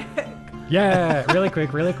acrobatics check. Yeah, really quick.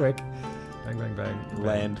 Bang, bang, bang.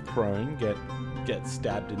 Land prone, get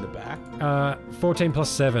stabbed in the back. 14 plus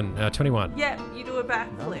 7, 21. Yeah, you do a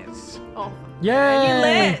backflip. Nice. Oh, Yay! and you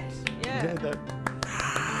land. Yeah. that,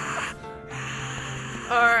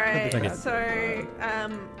 All right. Okay. So,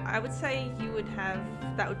 I would say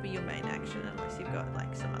that would be your main action, unless you've got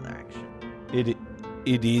like some other action. it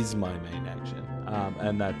is my main action,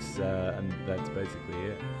 and that's basically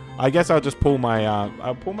it. I guess I'll just pull my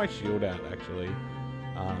shield out actually,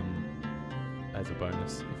 as a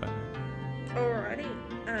bonus if I may. Alrighty.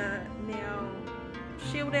 Now,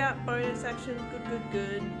 shield out, bonus action.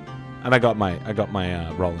 Good. And I got my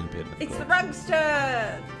rolling pin. of It's the course. rug's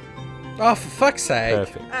turn. Oh, for fuck's sake.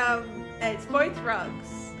 Perfect. It's both rugs.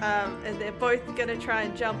 And they're both gonna try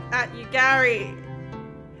and jump at you, Gary.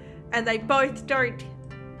 And they both don't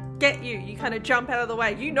get you. You kind of jump out of the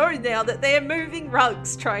way. You know now that they're moving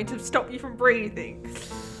rugs trying to stop you from breathing.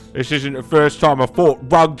 This isn't the first time I fought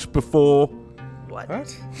rugs before. What?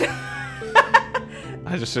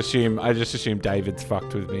 I just assume David's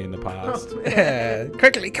fucked with me in the past. Yeah.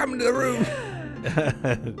 Quickly, come into the room.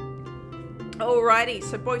 Alrighty,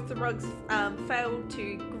 so both the rugs failed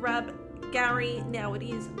to grab Gary. Now it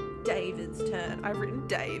is David's turn. I've written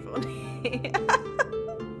Dave on here.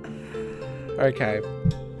 Okay.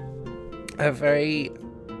 A very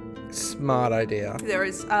smart idea. There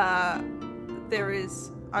is, I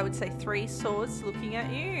would say, 3 swords looking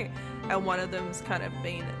at you, and one of them's kind of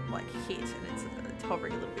been like hit, and it's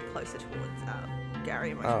hovering a little bit closer towards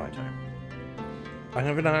Gary and Motomoto. I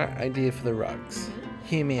have an idea for the rugs.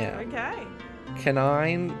 Hear me out. Okay. Can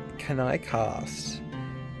I cast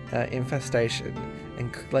infestation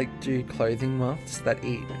and do clothing moths that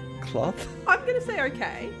eat cloth I'm gonna say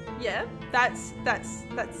okay. Yeah, that's an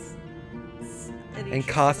and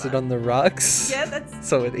cast it on the rugs? Yeah, that's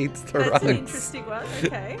so it eats the that's rugs. an interesting one.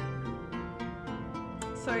 Okay.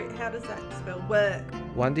 So how does that spell work?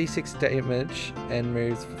 1d6 damage and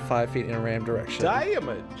moves 5 feet in a ram direction.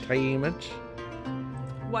 Damage. Damage.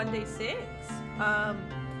 1d6.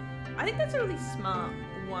 I think that's a really smart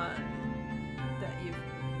one that you've.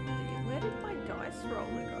 Where did my dice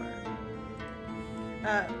roller go?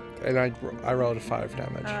 And I rolled a 5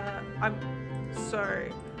 damage. So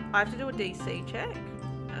I have to do a DC check.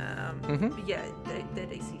 But yeah, their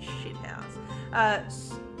DC shit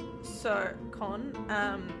house. So Con,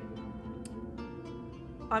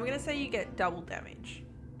 I'm gonna say you get double damage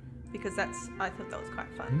because I thought that was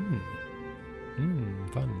quite fun.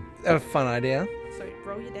 Fun. A fun idea. So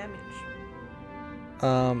roll your damage.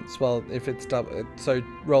 Well, if it's double, so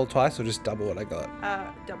roll twice or just double what I got.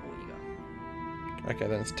 Double what you got. Okay,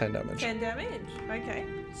 then it's 10 damage. 10 damage. Okay.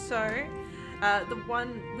 So, the one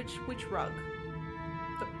which rug?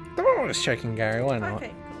 The one I was checking, Gary. Why not?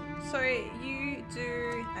 Okay, cool. So you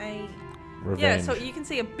do a Revenge. yeah. So you can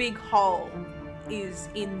see a big hole is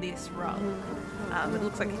in this rug. It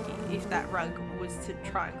looks like if that rug was to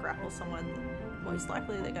try and grapple someone, most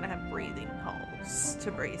likely they're going to have breathing holes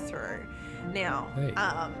to breathe through. Now, Hey.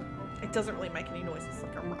 it doesn't really make any noise. It's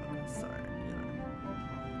like a rug, so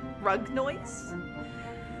rug noise.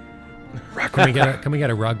 Can we get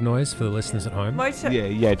a rug noise for the listeners at home? Moto,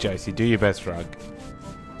 Yeah, Josie, do your best, rug.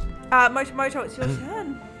 Moto, it's your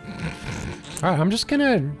turn. All right, I'm just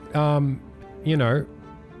gonna,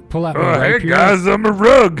 pull out my rapier. I'm a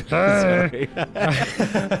rug. Hey.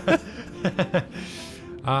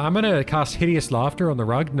 I'm gonna cast hideous laughter on the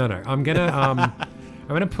rug. No, I'm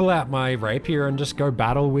gonna pull out my rapier and just go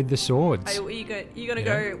battle with the swords. Are you gonna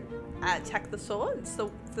go attack the swords?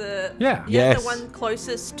 The Yes. the one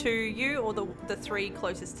closest to you, or the three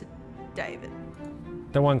closest to David?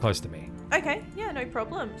 The one close to me. Okay, yeah, no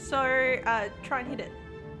problem. So try and hit it.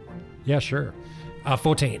 Yeah, sure.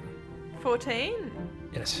 14. 14.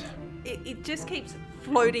 Yes. It just keeps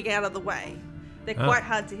floating out of the way. They're quite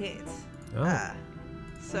hard to hit. Oh.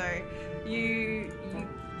 So you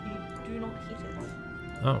do not hit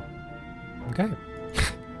it. Oh. Okay.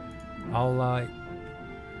 I'll.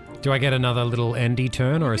 Do I get another little endy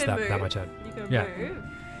turn, or You is can that move. my turn? You can Yeah. move.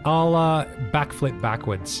 I'll backflip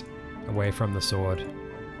backwards away from the sword.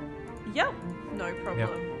 Yep, no problem.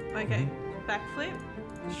 Okay, backflip.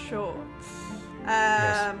 Sure.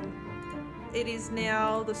 Yes. It is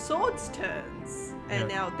now the sword's turns, and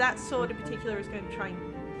Yeah. now that sword in particular is going to try and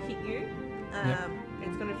hit you.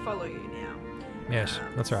 It's going to follow you now. Yes,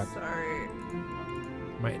 that's right. So,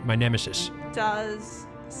 My nemesis. does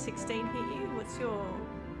 16 hit you? What's your?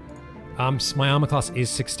 My armor class is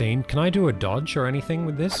 16. Can I do a dodge or anything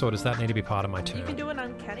with this, or does that need to be part of my turn? You can do an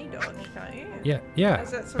uncanny dodge, can't you? Yeah.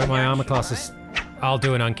 Is that sort But of my armor action, class is. I'll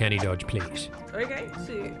do an uncanny dodge, please. Okay,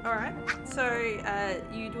 so all right. So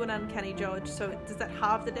you do an uncanny dodge. So does that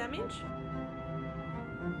halve the damage?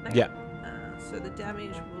 No? Yeah. So the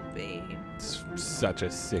damage will be. It's such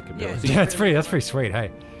a sick ability. Yeah, that's pretty sweet.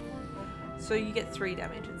 Hey. So you get 3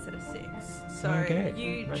 damage instead of 6. So Okay,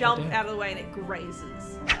 you write that jump down. out of the way and it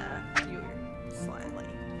grazes you slightly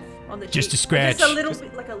on the cheek. Just a scratch. Just a little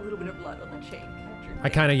bit, like a little bit of blood on the cheek. I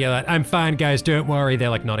kind of yell out, "I'm fine, guys. Don't worry." They're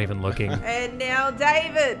like not even looking. And now,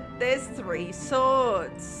 David, there's 3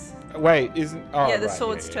 swords. Wait, isn't? Oh, Yeah, the right,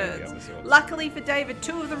 swords yeah, turns. the swords. Luckily for David,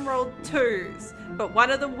 2 of them rolled 2s, but one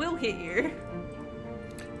of them will hit you.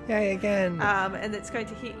 Yay, again. And it's going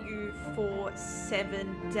to hit you for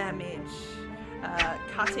 7 damage,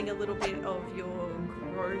 cutting a little bit of your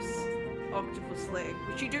gross octopus leg,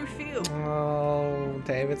 which you do feel. Oh,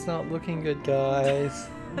 David's not looking good, guys.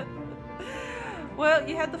 Well,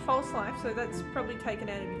 you had the false life, so that's probably taken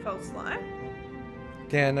out of your false life.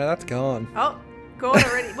 Yeah, no, that's gone. Oh, gone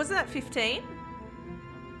already. Wasn't that 15?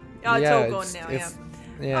 Oh, it's all gone now, yeah.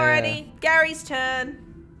 Yeah. Alrighty, Gary's turn.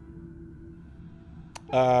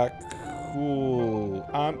 Cool.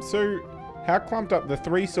 So how clumped up? The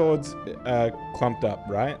 3 swords clumped up,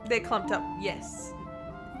 right? They're clumped up, yes.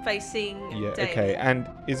 Facing Yeah. David. Okay. And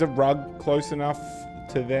is a rug close enough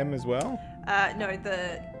to them as well? No,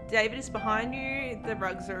 David is behind you, the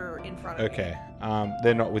rugs are in front of you. Okay.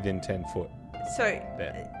 They're not within 10 foot. So,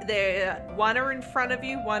 There. they're one are in front of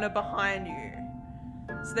you, one are behind you.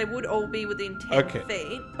 So they would all be within 10 Okay.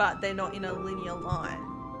 feet, but they're not in a linear line.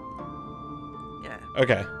 Yeah.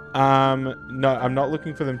 Okay. No, I'm not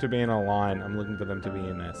looking for them to be in a line. I'm looking for them to be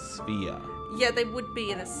in a sphere. Yeah, they would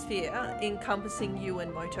be in a sphere encompassing you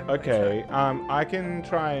and Moto. Okay. I can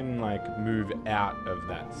try and move out of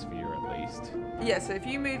that sphere at least. Yeah, so if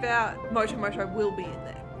you move out, Moto will be in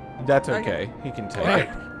there. That's Okay. okay. He can take Hey. it.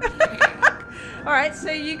 Alright, so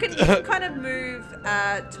you can kind of move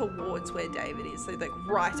towards where David is. So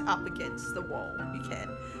right up against the wall, you can.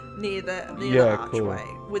 Near the Yeah, cool. archway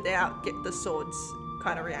without the swords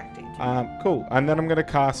kind of reacting to you. Cool. And then I'm gonna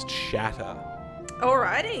cast Shatter.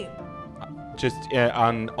 Alrighty. Just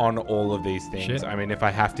on all of these things. Shit. I mean, if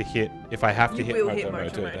I have to hit You will hit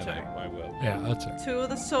Moto, Moto. then I will. Yeah, that's it. 2 of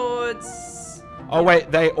the swords Oh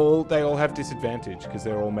wait, they all have disadvantage because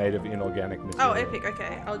they're all made of inorganic material. Oh, epic.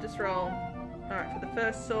 Okay, I'll just roll. All right, for the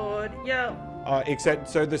first sword. Yeah, Except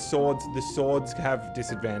so the swords have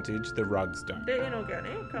disadvantage. The rugs don't. they're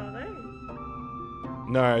inorganic, aren't they?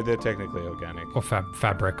 No, they're technically organic. Or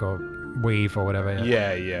fabric or weave or whatever.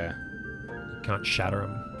 Yeah. You can't shatter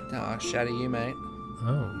them. Oh, shatter you, mate.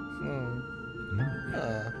 Oh.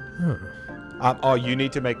 You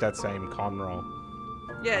need to make that same con roll.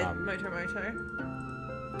 Yeah, Moto.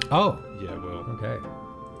 Oh. Yeah, well. Okay.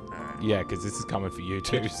 Yeah, because this is coming for you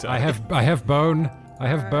too. So I have bone. I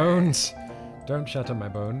have bones. Don't shatter my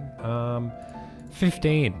bone.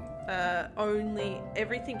 15. Only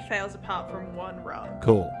everything fails apart from one rug.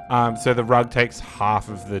 Cool. So the rug takes half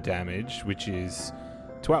of the damage, which is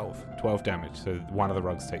 12 damage. So one of the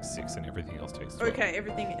rugs takes 6 and everything else takes 12. Okay,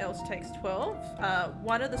 everything else takes 12.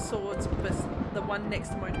 One of the swords, the one next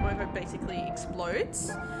to Motomoto, basically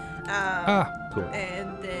explodes. Cool.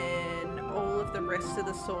 And then all of the rest of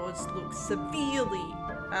the swords look severely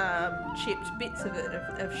chipped. Bits of it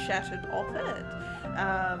have shattered off it.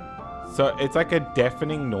 So it's like a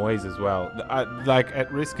deafening noise as well. Like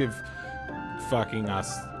at risk of fucking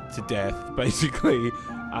us to death, basically.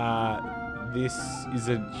 This is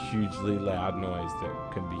a hugely loud noise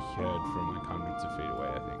that can be heard from like hundreds of feet away,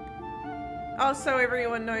 I think. Oh, so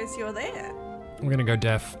everyone knows you're there. I'm gonna go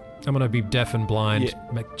deaf. I'm gonna be deaf and blind.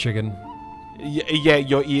 Make chicken. Yeah,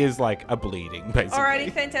 your ears like are bleeding, basically.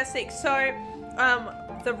 Alrighty, fantastic. So,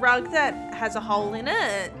 the rug that has a hole in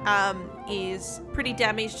it is pretty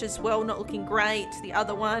damaged as well, not looking great. The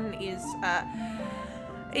other one is,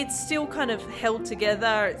 it's still kind of held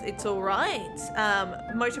together. It's all right.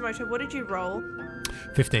 Motomoto, what did you roll?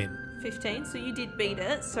 15. 15. So you did beat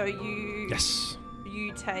it. So you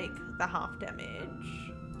you take the half damage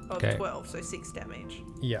of 12, so 6 damage.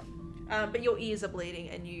 Yeah. But your ears are bleeding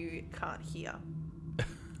and you can't hear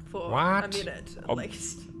for What? a minute at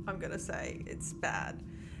least. I'm gonna say it's bad.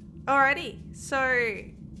 Alrighty, so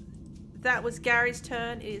that was Gary's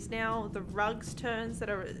turn. It is now the rug's turns that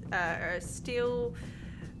are still.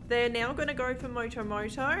 They're now going to go for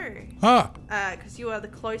Motomoto. Because you are the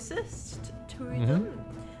closest to them.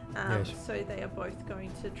 Yes. So they are both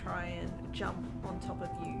going to try and jump on top of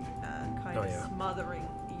you, kind of smothering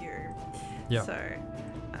you. Yeah. So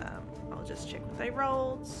I'll just check what they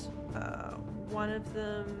rolled. One of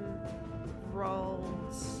them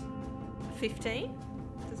rolled 15.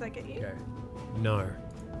 Does that get you? Okay. No.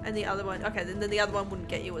 And the other one, okay, then the other one wouldn't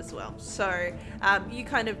get you as well. So you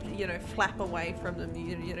kind of, flap away from them,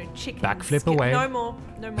 chicken. Backflip away. No more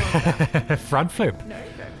of that. Front flip. No,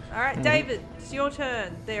 go. All right, David, it's your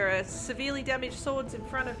turn. There are severely damaged swords in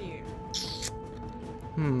front of you.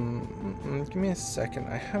 Give me a second.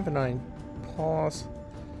 I have an idea. Pause.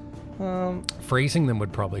 Freezing them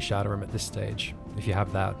would probably shatter them at this stage, if you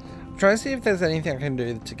have that. I'm trying to see if there's anything I can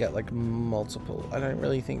do to get like multiple. I don't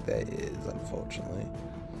really think there is, unfortunately.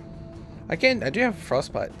 Again, I do have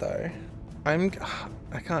frostbite though. I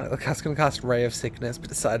can't. Look, I was going to cast Ray of Sickness, but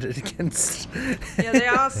decided against. Yeah, they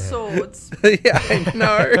are swords. Yeah, I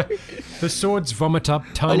know. The swords vomit up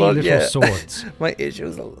tiny little swords. My issue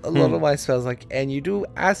is a lot of my spells and you do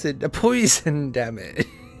poison damage.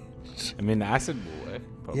 I mean, acid will work.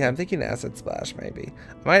 Probably. Yeah, I'm thinking acid splash maybe.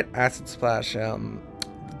 I might acid splash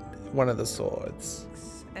one of the swords.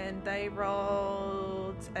 And they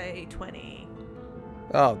rolled a 20.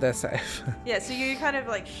 Oh, they're safe. Yeah, so you kind of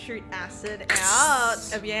like shoot acid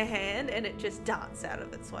out of your hand and it just darts out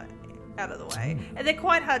of its way, out of the way. And they're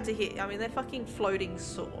quite hard to hit. I mean, they're fucking floating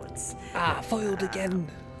swords. Foiled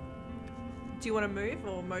again. Do you want to move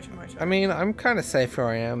or Motomoto? I mean, I'm kind of safe where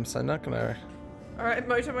I am, so I'm not gonna. All right,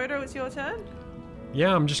 Motomoto, it's your turn.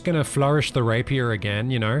 Yeah, I'm just gonna flourish the rapier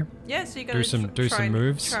again. Yeah, so you're gonna do some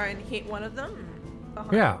moves. Try and hit one of them.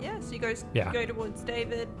 Behind. Yeah. So you go towards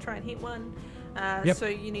David, try and hit one. Yep. So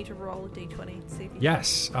you need to roll a d20 to see if you.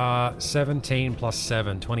 Yes. 17 plus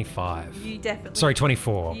 7, 25. You definitely. Sorry,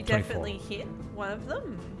 24. You 24. definitely hit one of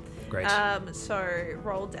them. Great. So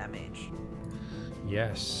roll damage.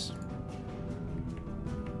 Yes.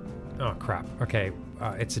 Oh crap. Okay.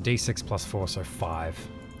 It's a d6 plus 4, so 5.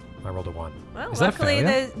 I rolled a 1. Well, Is that a luckily failure?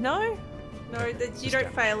 there's no, you just don't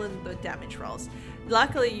damage. fail in the damage rolls.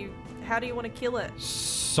 Luckily, how do you want to kill it?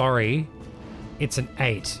 Sorry. It's an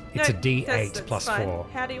 8. It's a d8 that's plus fine. 4.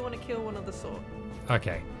 How do you want to kill one of the sword?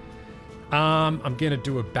 Okay. I'm gonna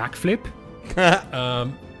do a backflip.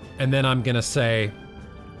 And then I'm gonna say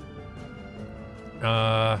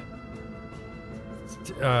I'm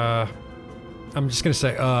just gonna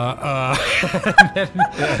say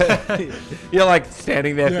You're like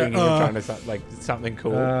standing there thinking you're trying to like something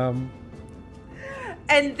cool.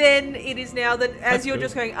 And then it is now that as you're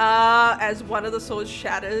just going, as one of the swords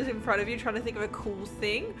shatters in front of you, trying to think of a cool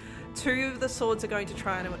thing, two of the swords are going to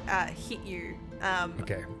try and hit you.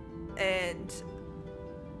 Okay. And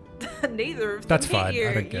neither of them That's hit fine. you.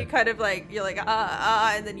 I don't You care. kind of like, you're like,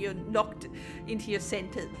 and then you're knocked into your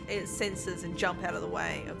senses and jump out of the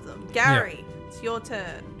way of them. Gary, it's your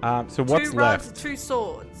turn. So what's Two rugs, left? two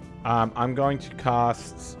swords. I'm going to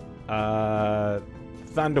cast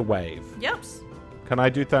Thunder Wave. Yep. Can I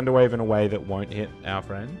do Thunder Wave in a way that won't hit our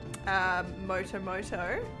friend? Moto.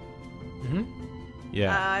 Mm-hmm.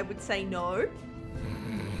 Yeah. I would say no.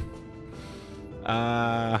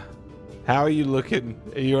 How are you looking?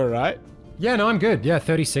 Are you alright? Yeah, no, I'm good. Yeah,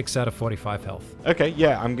 36 out of 45 health. Okay,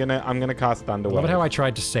 yeah, I'm gonna cast Thunder I Wave. love it how I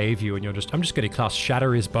tried to save you and I'm just gonna cast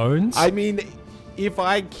Shatter His Bones. I mean, if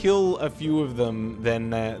I kill a few of them,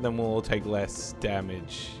 then we'll all take less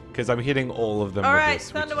damage because I'm hitting all of them. All with right,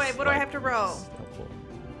 this, which Thunder Wave. is, What do I like, have to roll? helpful.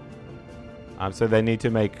 So they need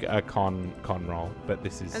to make a con roll, but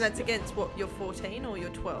this is And that's against what, your 14 or your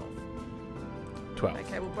 12? 12.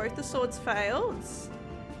 Okay, well, both the swords failed.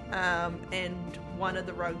 And one of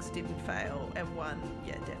the rugs didn't fail, and one,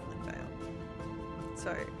 definitely failed.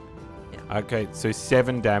 So, Okay, so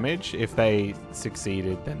 7 damage. If they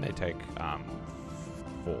succeeded, then they take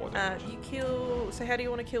 4 damage. you kill. So, how do you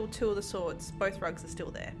want to kill two of the swords? Both rugs are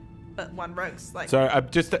still there, but one rug's like. So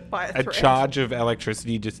just by a a thread. charge of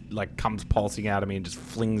electricity just like comes pulsing out of me and just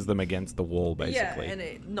flings them against the wall, basically. Yeah, and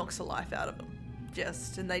it knocks the life out of them.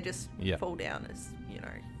 And they just Yeah. fall down as,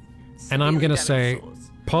 and I'm severely gonna damaged say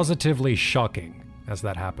swords. positively shocking as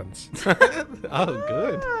that happens. Oh,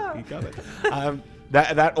 good. You got it.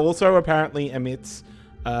 That also apparently emits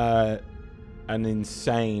an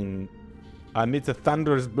insane... emits a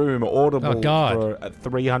thunderous boom audible Oh, God. for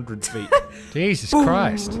 300 feet. Jesus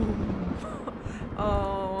Christ.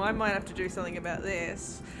 Oh, I might have to do something about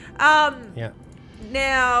this. Yeah.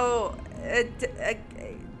 Now,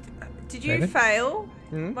 did you David? fail?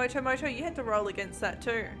 Moto, you had to roll against that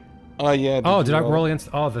too. Oh, yeah. Oh, did you I roll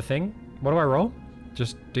against the thing? What do I roll?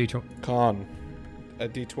 Just D20. Con. A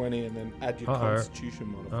d20 and then add your Uh-oh. constitution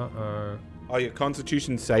modifier. Uh-oh. Oh, your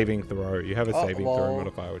constitution saving throw. You have a saving throw lol.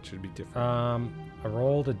 modifier, which should be different. I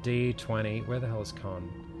rolled a D20. Where the hell is con?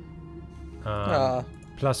 Ah.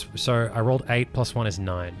 Plus, so I rolled 8 plus 1 is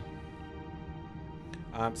 9.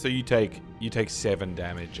 So you take 7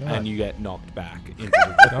 damage God. and you get knocked back into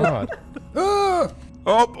the... God.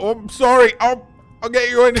 Oh, I'm sorry. I'll get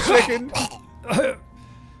you in a second.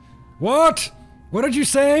 What? What did you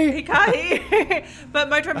say? He can't hear. But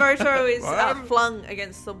Moto is flung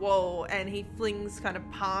against the wall, and he flings kind of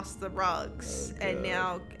past the rugs. And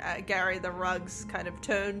now, Gary, the rugs kind of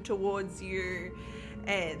turn towards you,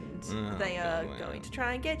 and they are going to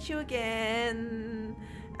try and get you again.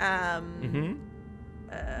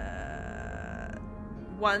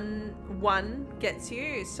 One gets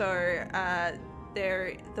you, so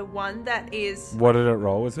the one that is What did it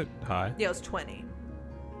roll? Was it high? it was 20.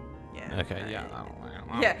 Yeah. Okay, yeah.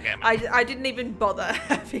 Yeah, I didn't even bother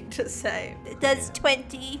having to say. Does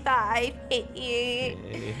 25 hit you?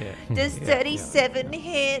 Does 37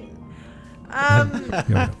 hit?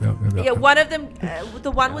 Yeah, one of them,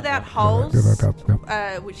 the one without holes,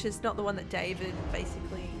 which is not the one that David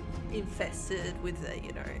basically infested with,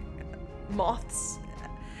 moths,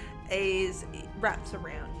 is it wraps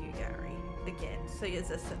around you, Gary, again. So there's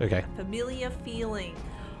a familiar feeling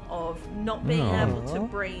of not being able to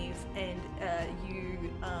breathe, and you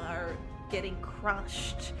are getting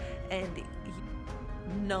crushed, and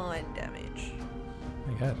 9 damage.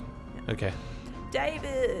 God. Okay.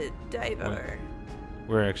 Davo.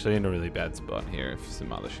 We're actually in a really bad spot here if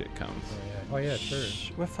some other shit comes. Oh yeah, true.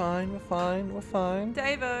 Shh, we're fine.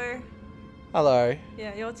 Davo. Hello.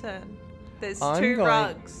 Yeah, your turn. There's I'm two going-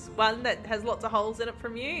 rugs. One that has lots of holes in it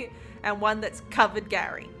from you, and one that's covered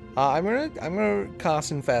Gary. I'm gonna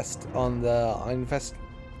cast infest on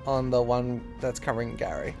the one that's covering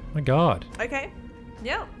Gary. My God. Okay.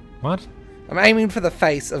 Yeah. What? I'm aiming for the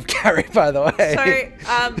face of Gary, by the way.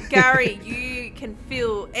 So, Gary, you can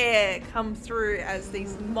feel air come through as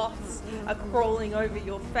these moths are crawling over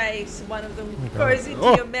your face. One of them goes into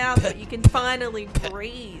your mouth, but you can finally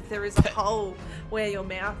breathe. There is a hole where your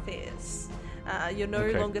mouth is. You're no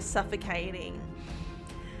longer suffocating.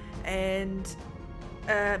 And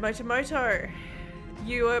Moto,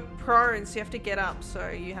 you are prone, so you have to get up. So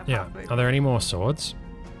you have Yeah. half movement. Are there any more swords?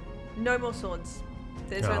 No more swords.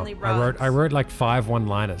 There's No. only rugs. I wrote like 5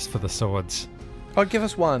 one-liners for the swords. Oh, give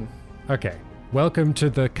us one. Okay. Welcome to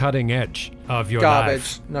the cutting edge of your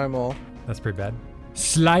Garbage. life. No more. That's pretty bad.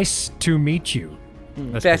 Slice to meet you.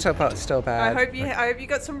 That's Better, pretty but still bad. I hope you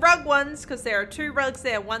got some rug ones, because there are 2 rugs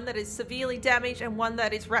there. One that is severely damaged and one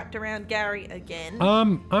that is wrapped around Gary again.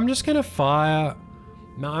 I'm just gonna fire.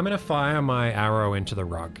 No, I'm gonna fire my arrow into the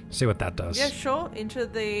rug. See what that does. Yeah, sure. Into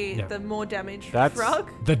the more damaged rug.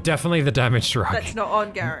 Definitely the damaged rug. That's not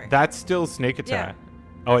on Gary. That's still sneak attack.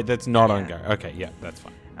 Oh, wait, that's not on go. Okay, yeah, that's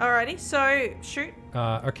fine. Alrighty, so shoot.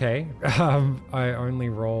 Okay. I only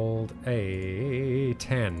rolled a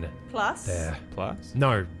 10. Plus. There. Plus?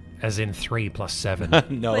 No, as in 3 plus 7.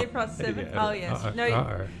 No. 3 plus 7. Yeah. Oh yes.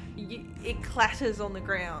 Uh-oh. It clatters on the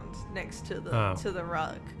ground next to the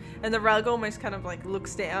rug, and the rug almost kind of like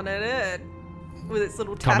looks down at it with its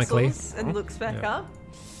little Comically. tassels and looks back up.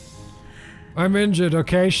 I'm injured,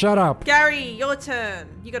 okay? Shut up. Gary, your turn.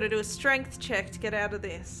 You got to do a strength check to get out of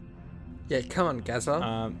this. Yeah, come on,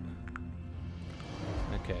 Gazza.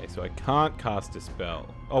 Okay, so I can't cast a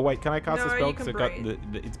spell. Oh wait, can I cast a No, spell you because can I got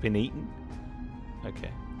it's been eaten?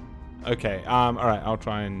 Okay. Okay. All right. I'll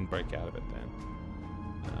try and break out of it then.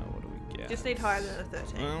 What do we get? Just need higher than a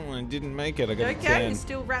 13. Well, I didn't make it. I got a Okay, 10. you're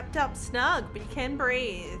still wrapped up snug, but you can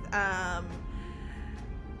breathe. That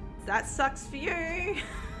sucks for you.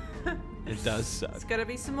 It does suck. It's gonna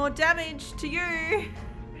be some more damage to you.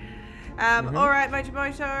 All right,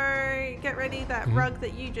 Motomoto, get ready. That rug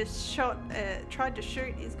that you just tried to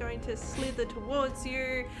shoot is going to slither towards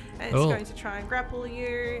you, and it's going to try and grapple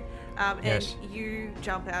you. Yes. And you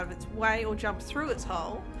jump out of its way or jump through its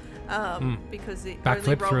hole, because it Backflip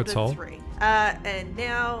only through rolled its a hole. 3. And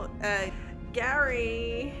now,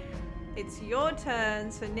 Gary, it's your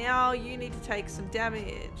turn. So now you need to take some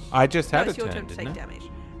damage. I just had It's a your turn, turn to didn't take I? damage.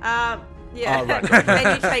 Yeah, Oh, right.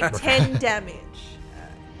 and you take 10 damage.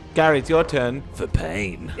 Gary, it's your turn. For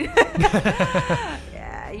pain.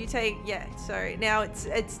 Yeah, you take So now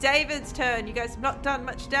it's David's turn. You guys have not done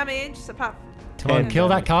much damage, so apart. Come on, kill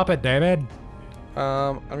that carpet, David.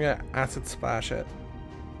 I'm gonna acid splash it.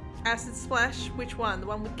 Acid splash. Which one? The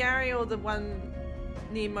one with Gary or the one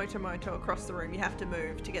near Motomoto across the room? You have to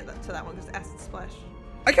move to get to that one because acid splash.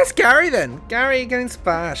 I guess Gary then. Gary getting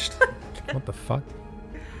splashed. What the fuck?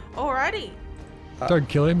 Alrighty. Don't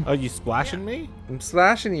kill him. Are you splashing me? I'm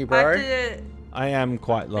splashing you, I bro. have to I am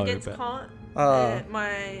quite low, against but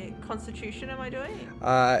my constitution. Am I doing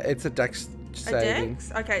It's a dex a saving.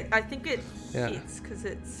 dex? Okay, I think it Yeah. hits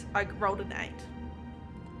because I rolled an 8.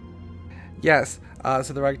 Yes.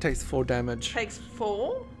 So the rug takes 4 damage. Takes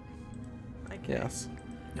 4. Okay. Yes.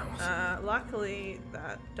 Luckily,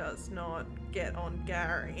 that does not get on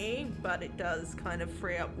Gary, but it does kind of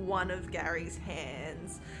free up one of Gary's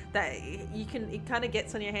hands. That it kind of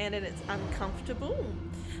gets on your hand and it's uncomfortable.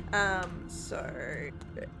 So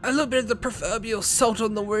A little bit of the proverbial salt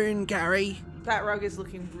on the wound, Gary. that rug is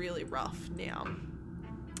looking really rough now.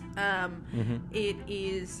 It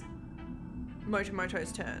is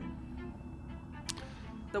Motomoto's turn.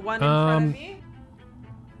 The one in front of you.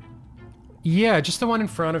 Yeah, just the one in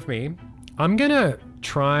front of me. I'm gonna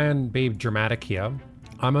try and be dramatic here.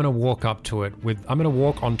 I'm gonna walk up to it I'm gonna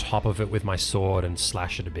walk on top of it with my sword and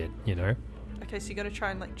slash it a bit, you know? Okay, so you got to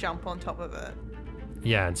try and like jump on top of it.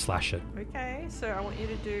 Yeah, and slash it. Okay, so I want you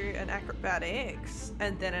to do an acrobatics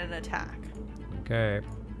and then an attack. Okay.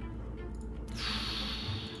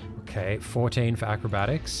 Okay, 14 for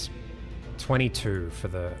acrobatics. 22 for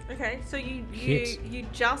the... Okay, so you Hit. you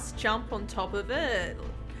just jump on top of it.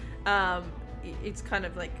 It's kind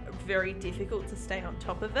of like very difficult to stay on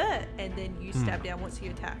top of it, and then you stab down. What's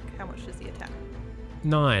your attack? How much does the attack?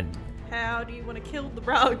 9. How do you want to kill the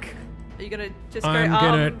rug? Are you gonna just I'm go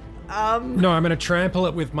gonna- No, I'm gonna trample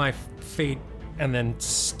it with my feet and then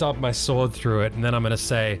stub my sword through it, and then I'm gonna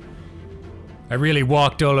say, I really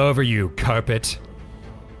walked all over you, carpet.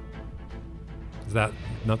 Is that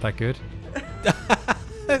not that good?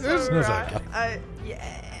 That's okay.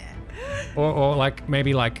 Yeah. Or like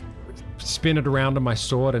maybe like spin it around on my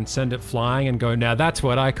sword and send it flying and go, now that's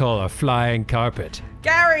what I call a flying carpet.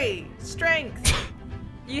 Gary, strength.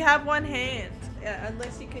 You have one hand,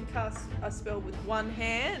 unless you can cast a spell with one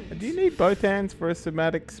hand. do you need both hands for a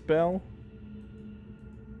somatic spell?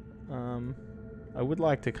 I would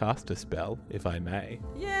like to cast a spell, if I may.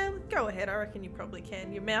 Yeah, go ahead. I reckon you probably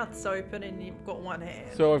can. Your mouth's open and you've got one hand.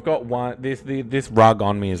 So I've got one. This rug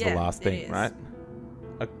on me is the Yeah, last it thing, is. right?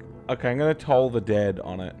 Okay, I'm gonna toll the dead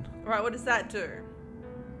on it. Right, what does that do?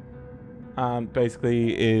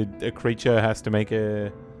 Basically, a creature has to make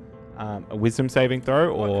a wisdom saving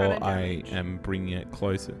throw, What or kind of I damage? am bringing it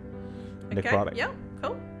closer. Okay, Necrotic. yeah,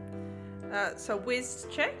 cool. So whiz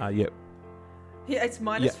check. Yep. Yeah, it's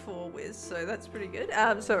minus 4 whiz, so that's pretty good.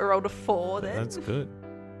 So it rolled a 4 then. That's good.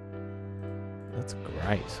 That's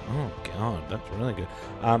great. Oh god, that's really good.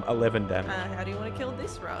 11 damage. How do you want to kill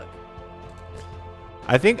this rug?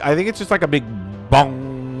 I think it's just like a big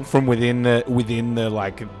bong from within the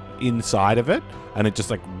like inside of it, and it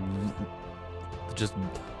just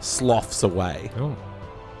sloughs away. Oh.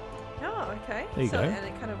 Oh, okay. There you go. And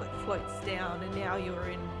it kind of like floats down, and now you're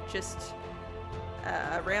in just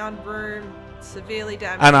a round room, severely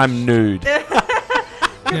damaged. And I'm nude.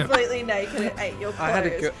 Completely naked and ate your clothes.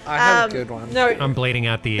 I had a good one. No, I'm bleeding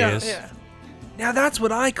out the ears. yeah. Now that's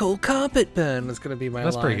what I call carpet burn. That's going to be my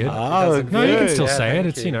That's line. pretty good. Oh, No, you can good. still Yeah, say it.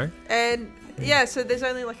 thank It's, you. And yeah, so there's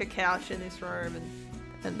only like a couch in this room,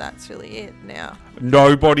 and that's really it now.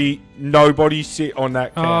 Nobody sit on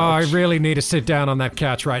that couch. Oh, I really need to sit down on that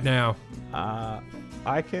couch right now.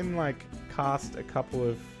 I can like cast a couple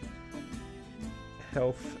of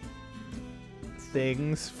health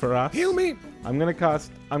things for us. Heal me. I'm gonna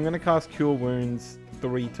cast Cure Wounds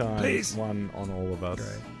 3 times. Please. One on all of us.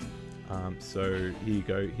 Great. So here you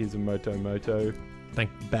go. Here's a Moto Thank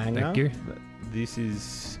banger. you. This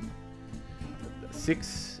is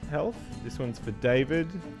 6 health. This one's for David.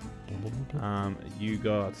 You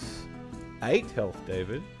got 8 health,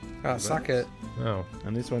 David. Oh, suck it. Oh.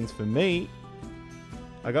 And this one's for me.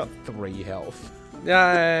 I got 3 health.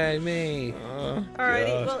 Yay, me.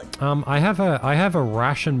 Alrighty, well, I have a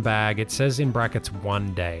ration bag. It says in brackets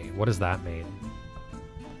 1 day. What does that mean?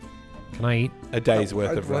 Can I eat? A day's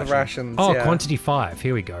worth of rations. rations. Oh, yeah. quantity 5.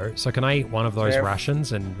 Here we go. So can I eat one of those Yeah.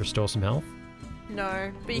 rations and restore some health?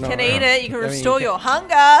 no, but you No, can no. eat it. You can I mean, restore you your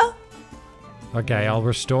hunger. Okay, I'll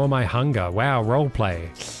restore my hunger. Wow, roleplay.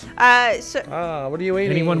 So Ah, what are you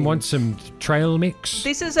eating? Anyone want some trail mix?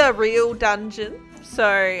 this is a real dungeon,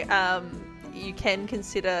 so you can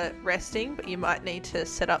consider resting, but you might need to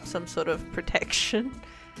set up some sort of protection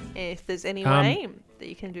if there's any way that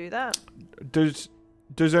you can do that.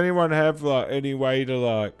 Does anyone have like any way to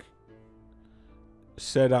like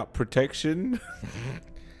set up protection?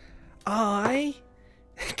 I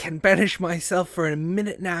can banish myself for a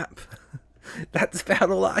minute nap. That's about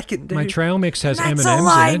all I can do. My trail mix has That's M&Ms all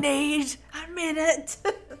I in it. need. A minute.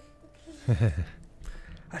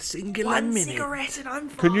 a singular One minute. cigarette and I'm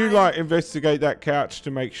fine. Can you like investigate that couch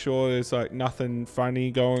to make sure there's like nothing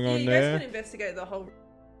funny going on you guys there? can investigate the whole.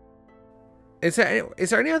 Is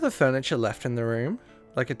there any other furniture left in the room?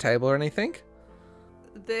 Like a table or anything?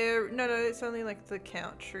 No, it's only like the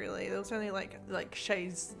couch really. There was only like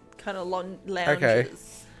Shay's kind of lounges. Okay.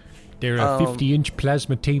 There are a Um, 50-inch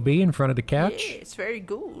plasma TV in front of the couch. Yeah, it's very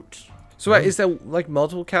good. So wait, is there like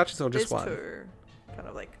multiple couches or just There's one? two. Kind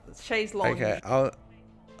of like Shay's lounge. Okay, I'm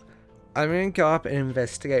gonna go up and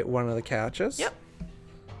investigate one of the couches. Yep.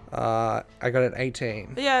 I got an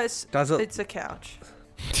 18. Yeah, Does it- it's a couch.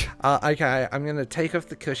 Okay, I'm gonna take off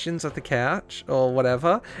the cushions of the couch or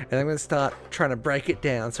whatever, and I'm gonna start trying to break it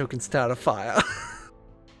down so we can start a fire.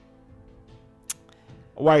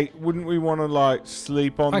 Wait, wouldn't we want to like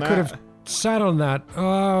sleep on I that? could have sat on that.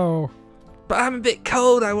 Oh, But I'm a bit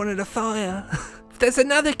cold. I wanted a fire. There's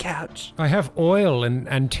another couch. I have oil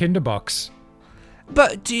and tinderbox.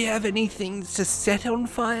 But do you have anything to set on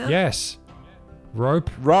fire? Yes. Rope,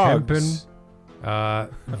 Rugs.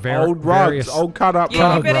 hempen, Old rugs, various... old cut up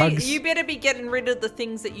Yeah, rugs. rugs. you better be getting rid of the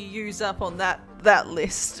things that you use up on that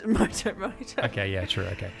list. Moto. Okay, yeah, true,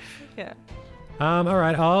 okay. Yeah. All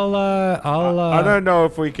right, I'll I don't know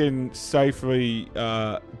if we can safely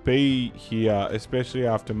be here, especially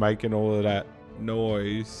after making all of that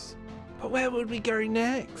noise. But where would we go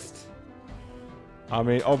next? I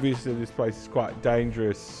mean, obviously this place is quite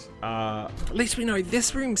dangerous. At least we know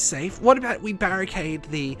this room's safe. What about we barricade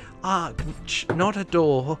the arch, not a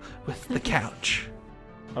door, with the couch?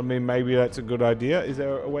 I mean, maybe that's a good idea. Is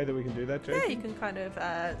there a way that we can do that, Jason? Yeah, you can kind of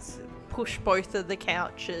push both of the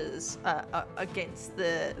couches against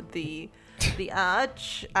the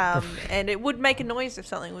arch, and it would make a noise if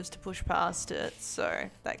something was to push past it. So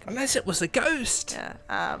that could, Unless it was a ghost.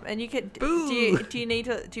 yeah. And you could. Boo. Do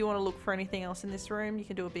you want to look for anything else in this room? You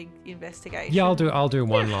can do a big investigation. Yeah, I'll do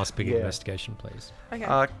one last big Yeah. investigation, please.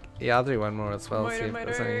 Okay. Yeah, I'll do one more as well. See if Moto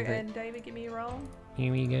there's anything. and David, give me a roll.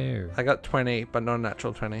 Here we go. I got 20, but not a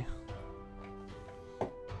natural 20.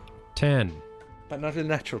 10. But not a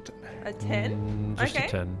natural 20. A 10. Just Okay. a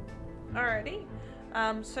 10.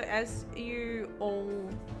 Alrighty. So as you all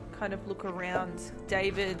kind of look around,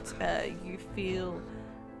 David, you feel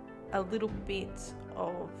a little bit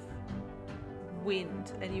of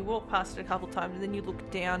wind, and you walk past it a couple times, and then you look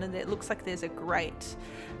down, and it looks like there's a grate.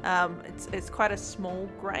 It's quite a small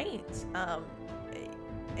grate,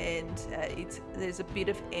 and there's a bit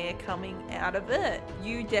of air coming out of it.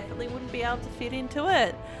 You definitely wouldn't be able to fit into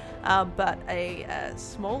it. but a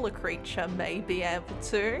smaller creature may be able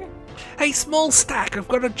to. Hey, Small Stack, I've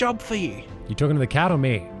got a job for you. You talking to the cat or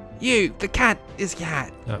me? You, the cat is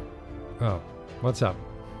cat. Oh, what's up?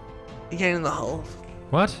 You get in the hole.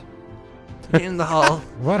 What? Get in the hole.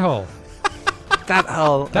 What hole? That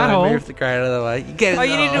hole. That I hole? moved the crate out of the way. You get in Oh, the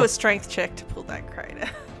you need to do hole. a strength check to pull that crate out.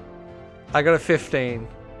 I got a 15.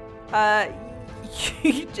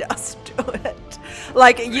 You just do it.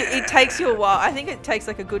 Like, it takes you a while. I think it takes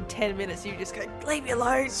like a good 10 minutes. You just go, leave me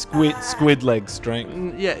alone. Squid leg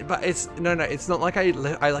strength. Yeah, but it's not like I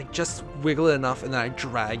like just wiggle it enough and then I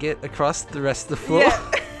drag it across the rest of the floor.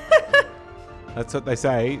 Yeah. That's what they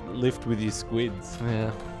say. Lift with your squids.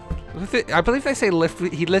 Yeah. I believe they say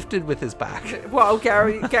he lifted with his back. Well,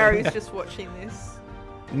 Gary's just watching this.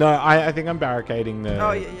 No, I think I'm barricading the,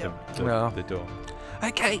 Oh, yeah. the door.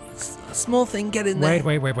 Okay, small thing, get in there.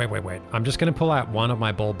 Wait. I'm just going to pull out one of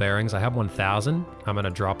my ball bearings. I have 1,000. I'm going to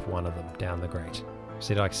drop one of them down the grate.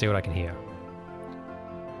 See what I can hear.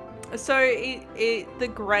 So the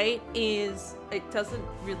grate is, it doesn't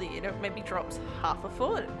really, it maybe drops half a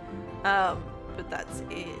foot, but that's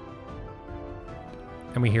it.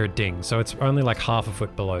 And we hear a ding, so it's only like half a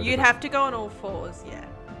foot below. You'd have to go on all fours, yeah.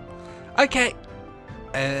 Okay.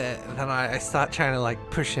 Then I start trying to like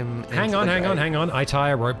push him. Hang on. I tie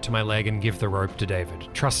a rope to my leg and give the rope to David,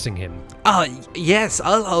 trusting him. Oh, yes,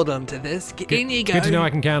 I'll hold on to this. In you go. Good to know I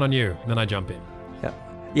can count on you. And then I jump in.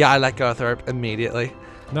 Yeah, I let go of the rope immediately.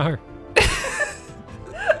 No.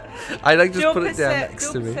 I like just Do a put it down next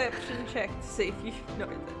to do a me. perception check to see if you know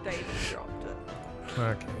that David dropped it.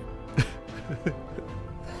 Okay.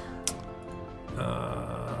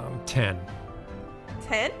 10.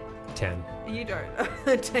 10? 10. You don't.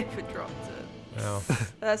 David dropped it.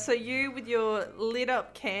 Well, So you, with your lit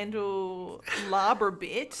up candle labra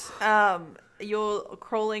bit, you're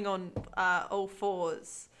crawling on all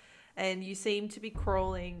fours, and you seem to be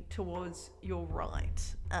crawling towards your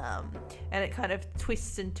right, and it kind of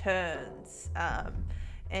twists and turns,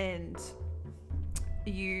 and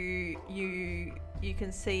you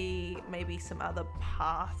can see maybe some other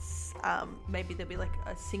paths. Maybe there'll be like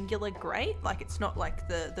a singular grate, like it's not like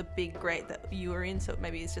the big grate that you were in, so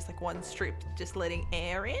maybe it's just like one strip just letting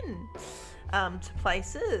air in to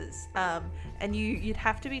places. And you'd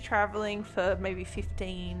have to be traveling for maybe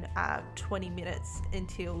 15, 20 minutes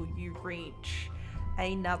until you reach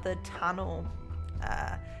another tunnel.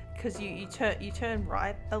 Because you turn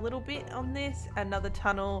right a little bit on this, another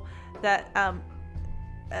tunnel that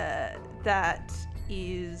that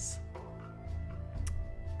is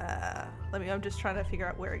I'm just trying to figure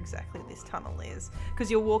out where exactly this tunnel is, because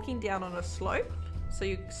you're walking down on a slope, so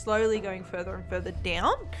you're slowly going further and further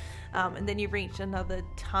down, and then you reach another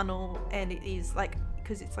tunnel, and it is like,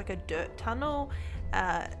 because it's like a dirt tunnel,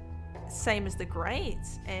 same as the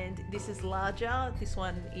grates, and this is larger. This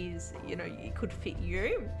one is, it could fit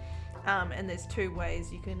you, and there's two ways.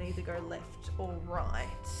 You can either go left or right.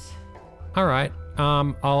 all right.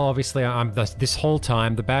 This whole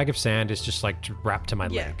time, the bag of sand is just like wrapped to my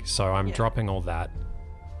leg. So I'm dropping all that.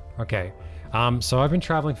 Okay. So I've been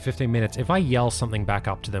traveling for 15 minutes. If I yell something back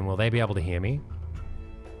up to them, will they be able to hear me?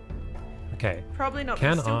 Okay. Probably not.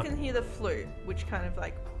 But you still can hear the flute, which kind of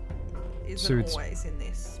like isn't always in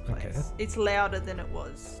this place. Okay. It's louder than it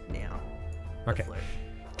was now. Okay.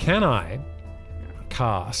 Can I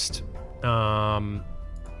cast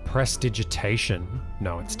prestidigitation?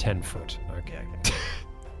 No, it's 10 foot. Okay.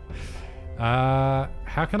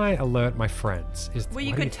 How can I alert my friends?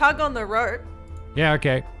 You could tug on the rope. Yeah,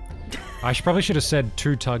 okay. I probably should have said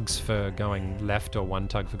 2 tugs for going left or 1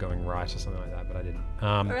 tug for going right or something like that, but I didn't.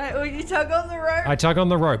 Alright, well, you tug on the rope? I tug on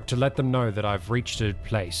the rope to let them know that I've reached a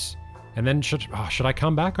place. And then should I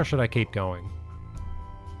come back or should I keep going?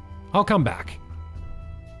 I'll come back.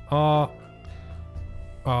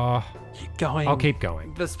 Keep going. I'll keep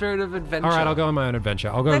going. The spirit of adventure. All right, I'll go on my own adventure.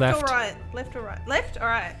 I'll go left. Left or right? Left or right? Left?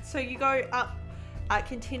 Alright, so you go up,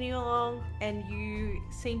 continue along, and you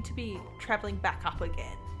seem to be travelling back up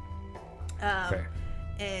again. Okay.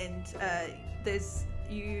 And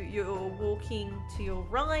you're walking to your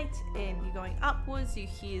right, and you're going upwards. You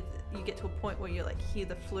get to a point where you hear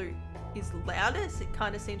the flute is loudest. It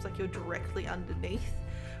kind of seems like you're directly underneath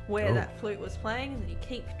where that flute was playing, and then you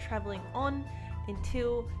keep traveling on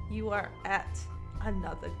until you are at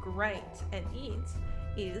another grate, and it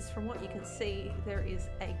is, from what you can see, there is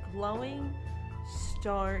a glowing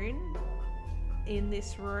stone in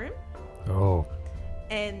this room. Oh.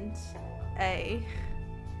 And a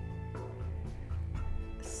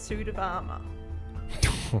suit of armor.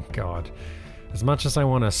 Oh God! As much as I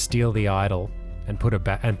want to steal the idol and put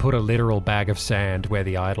a literal bag of sand where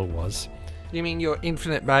the idol was, You mean your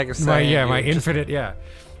infinite bag of sand? My You just- infinite, yeah.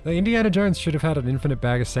 The Indiana Jones should have had an infinite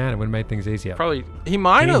bag of sand. It would have made things easier. Probably. He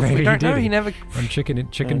might have. Maybe We don't know. did. He never. I'm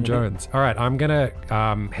Chicken Jones. All right, I'm gonna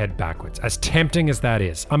head backwards. As tempting as that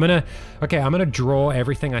is, I'm gonna draw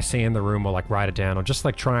everything I see in the room, or like write it down, or just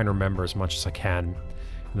like try and remember as much as I can,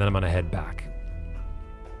 and then I'm gonna head back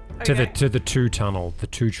to the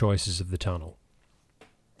two choices of the tunnel.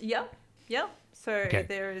 Yep. So Okay.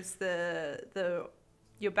 there is the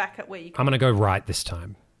you're back at where you. I'm gonna go right this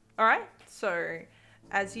time. All right. So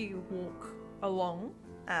as you walk along,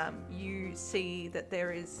 you see that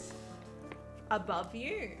there is above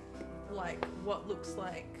you, like what looks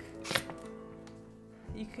like.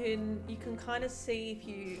 You can kind of see if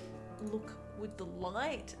you look with the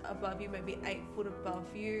light above you, maybe 8 foot above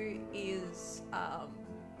you is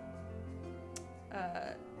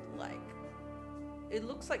like it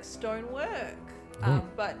looks like stonework,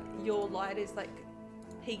 but your light is like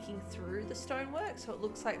peeking through the stonework, so it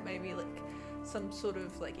looks like maybe like some sort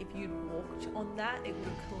of like if you'd walked on that, it would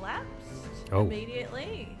have collapsed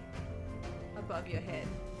immediately above your head.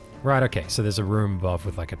 Right. Okay. So there's a room above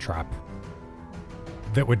with like a trap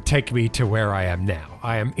that would take me to where I am now.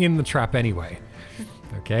 I am in the trap anyway.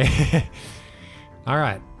 Okay. All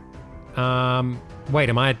right. Wait,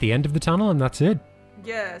 am I at the end of the tunnel and that's it?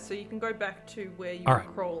 Yeah, so you can go back to where you All were right.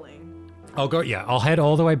 crawling. I'll head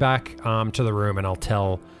all the way back to the room and I'll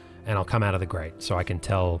come out of the grate so I can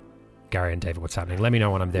tell Gary and David what's happening. Let me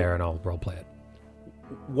know when I'm there and I'll roleplay it.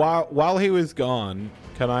 While he was gone,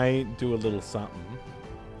 can I do a little something?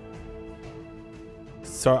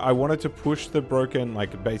 So I wanted to push the broken,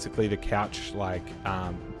 like basically the couch, like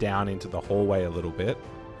down into the hallway a little bit,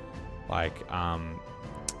 like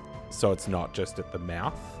so it's not just at the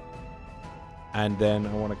mouth. And then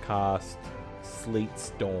I want to cast Sleet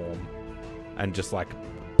Storm and just like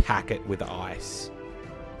pack it with ice.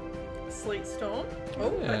 Sleet Storm?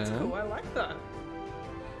 Oh, that's cool. I like that.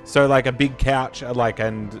 So like a big couch, like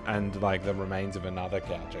and like the remains of another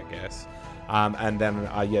couch, I guess. And then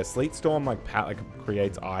Sleet Storm like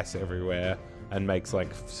creates ice everywhere and makes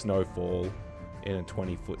like snowfall in a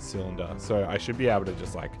 20-foot cylinder. So I should be able to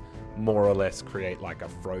just like more or less create like a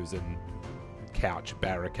frozen couch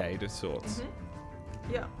barricade of sorts.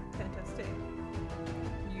 Mm-hmm. Yeah, fantastic.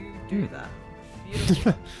 You do that.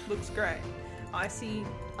 Beautiful. Looks great. Icy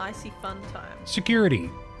fun time. Security.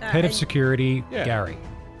 Head of and- security, Yeah. Gary.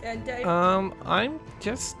 And Dave, I'm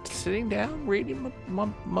just sitting down reading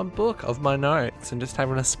my book of my notes and just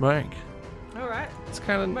having a smoke. all right. It's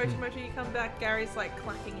kind of. Mochi, you come back. Gary's like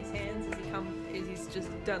clapping his hands as he's just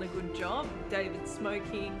done a good job. David's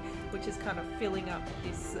smoking, which is kind of filling up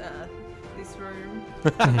this room a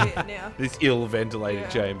bit now. This ill-ventilated Yeah.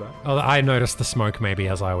 chamber. Oh, I noticed the smoke maybe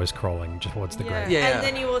as I was crawling towards the grate. Yeah. And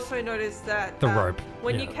then you also noticed that The rope,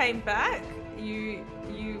 when yeah. you came back, you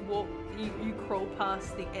crawl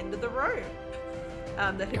past the end of the rope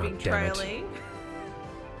that had God been damn it. trailing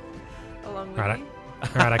along with Right, you. All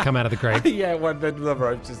right, I come out of the grate. Yeah, when the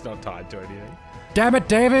rope's just not tied to anything. Damn it,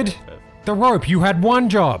 David! The rope, you had one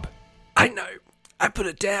job. I know. I put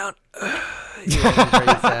it down.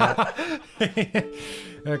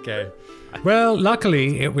 Okay. Well,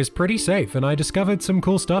 luckily, it was pretty safe, and I discovered some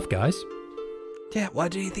cool stuff, guys. Yeah, why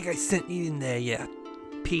do you think I sent you in there, you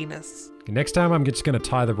penis? Next time, I'm just going to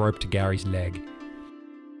tie the rope to Gary's leg.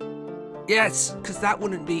 Yes, because that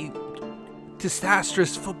wouldn't be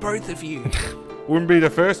disastrous for both of you. Wouldn't be the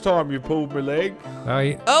first time you pulled my leg.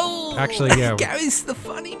 Oh, Actually, yeah. Gary's the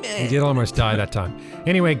funny He man. did almost die that time.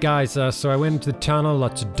 Anyway, guys, so I went into the tunnel,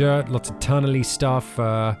 lots of dirt, lots of tunnely stuff.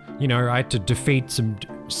 I had to defeat some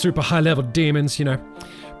super high-level demons,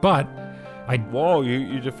 But Whoa,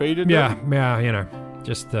 you defeated yeah, them?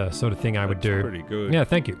 just the sort of thing I would do. Pretty good. Yeah,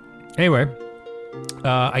 thank you. Anyway,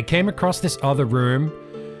 I came across this other room.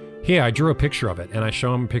 Here, I drew a picture of it, and I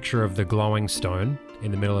show him a picture of the glowing stone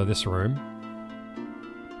in the middle of this room.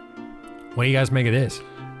 What do you guys make of this?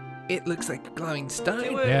 It looks like a glowing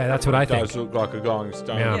stone. Yeah, that's what I It think. does look like a glowing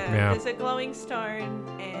stone. Yeah. Yeah, there's a glowing stone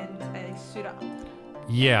and a suit up.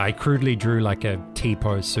 Yeah, I crudely drew like a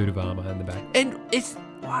T-pose suit of armor in the back. And it's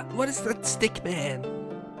what is that stick man?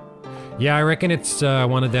 Yeah, I reckon it's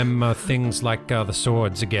one of them things like the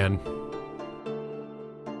swords again.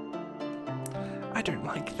 I don't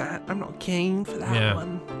like that. I'm not keen for that Yeah.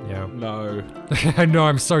 one. Yeah. No. I know,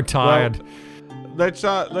 I'm so tired.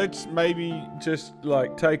 Let's maybe just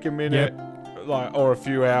like take a minute, like or a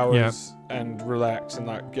few hours, and relax and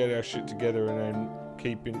like get our shit together, and then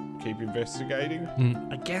keep investigating.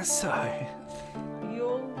 I guess so.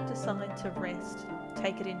 You'll decide to rest,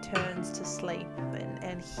 take it in turns to sleep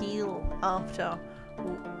and heal after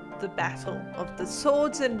the battle of the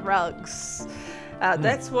swords and rugs.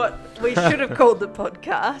 That's what we should have called the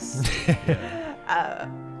podcast.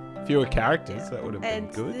 Fewer characters, that would have been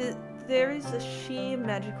And good. there is a sheer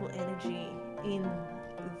magical energy in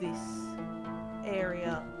this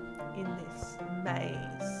area, in this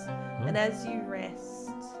maze. And as you rest,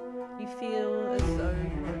 you feel as though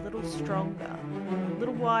you're a little stronger, a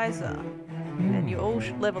little wiser, and you all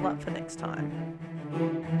should level up for next time.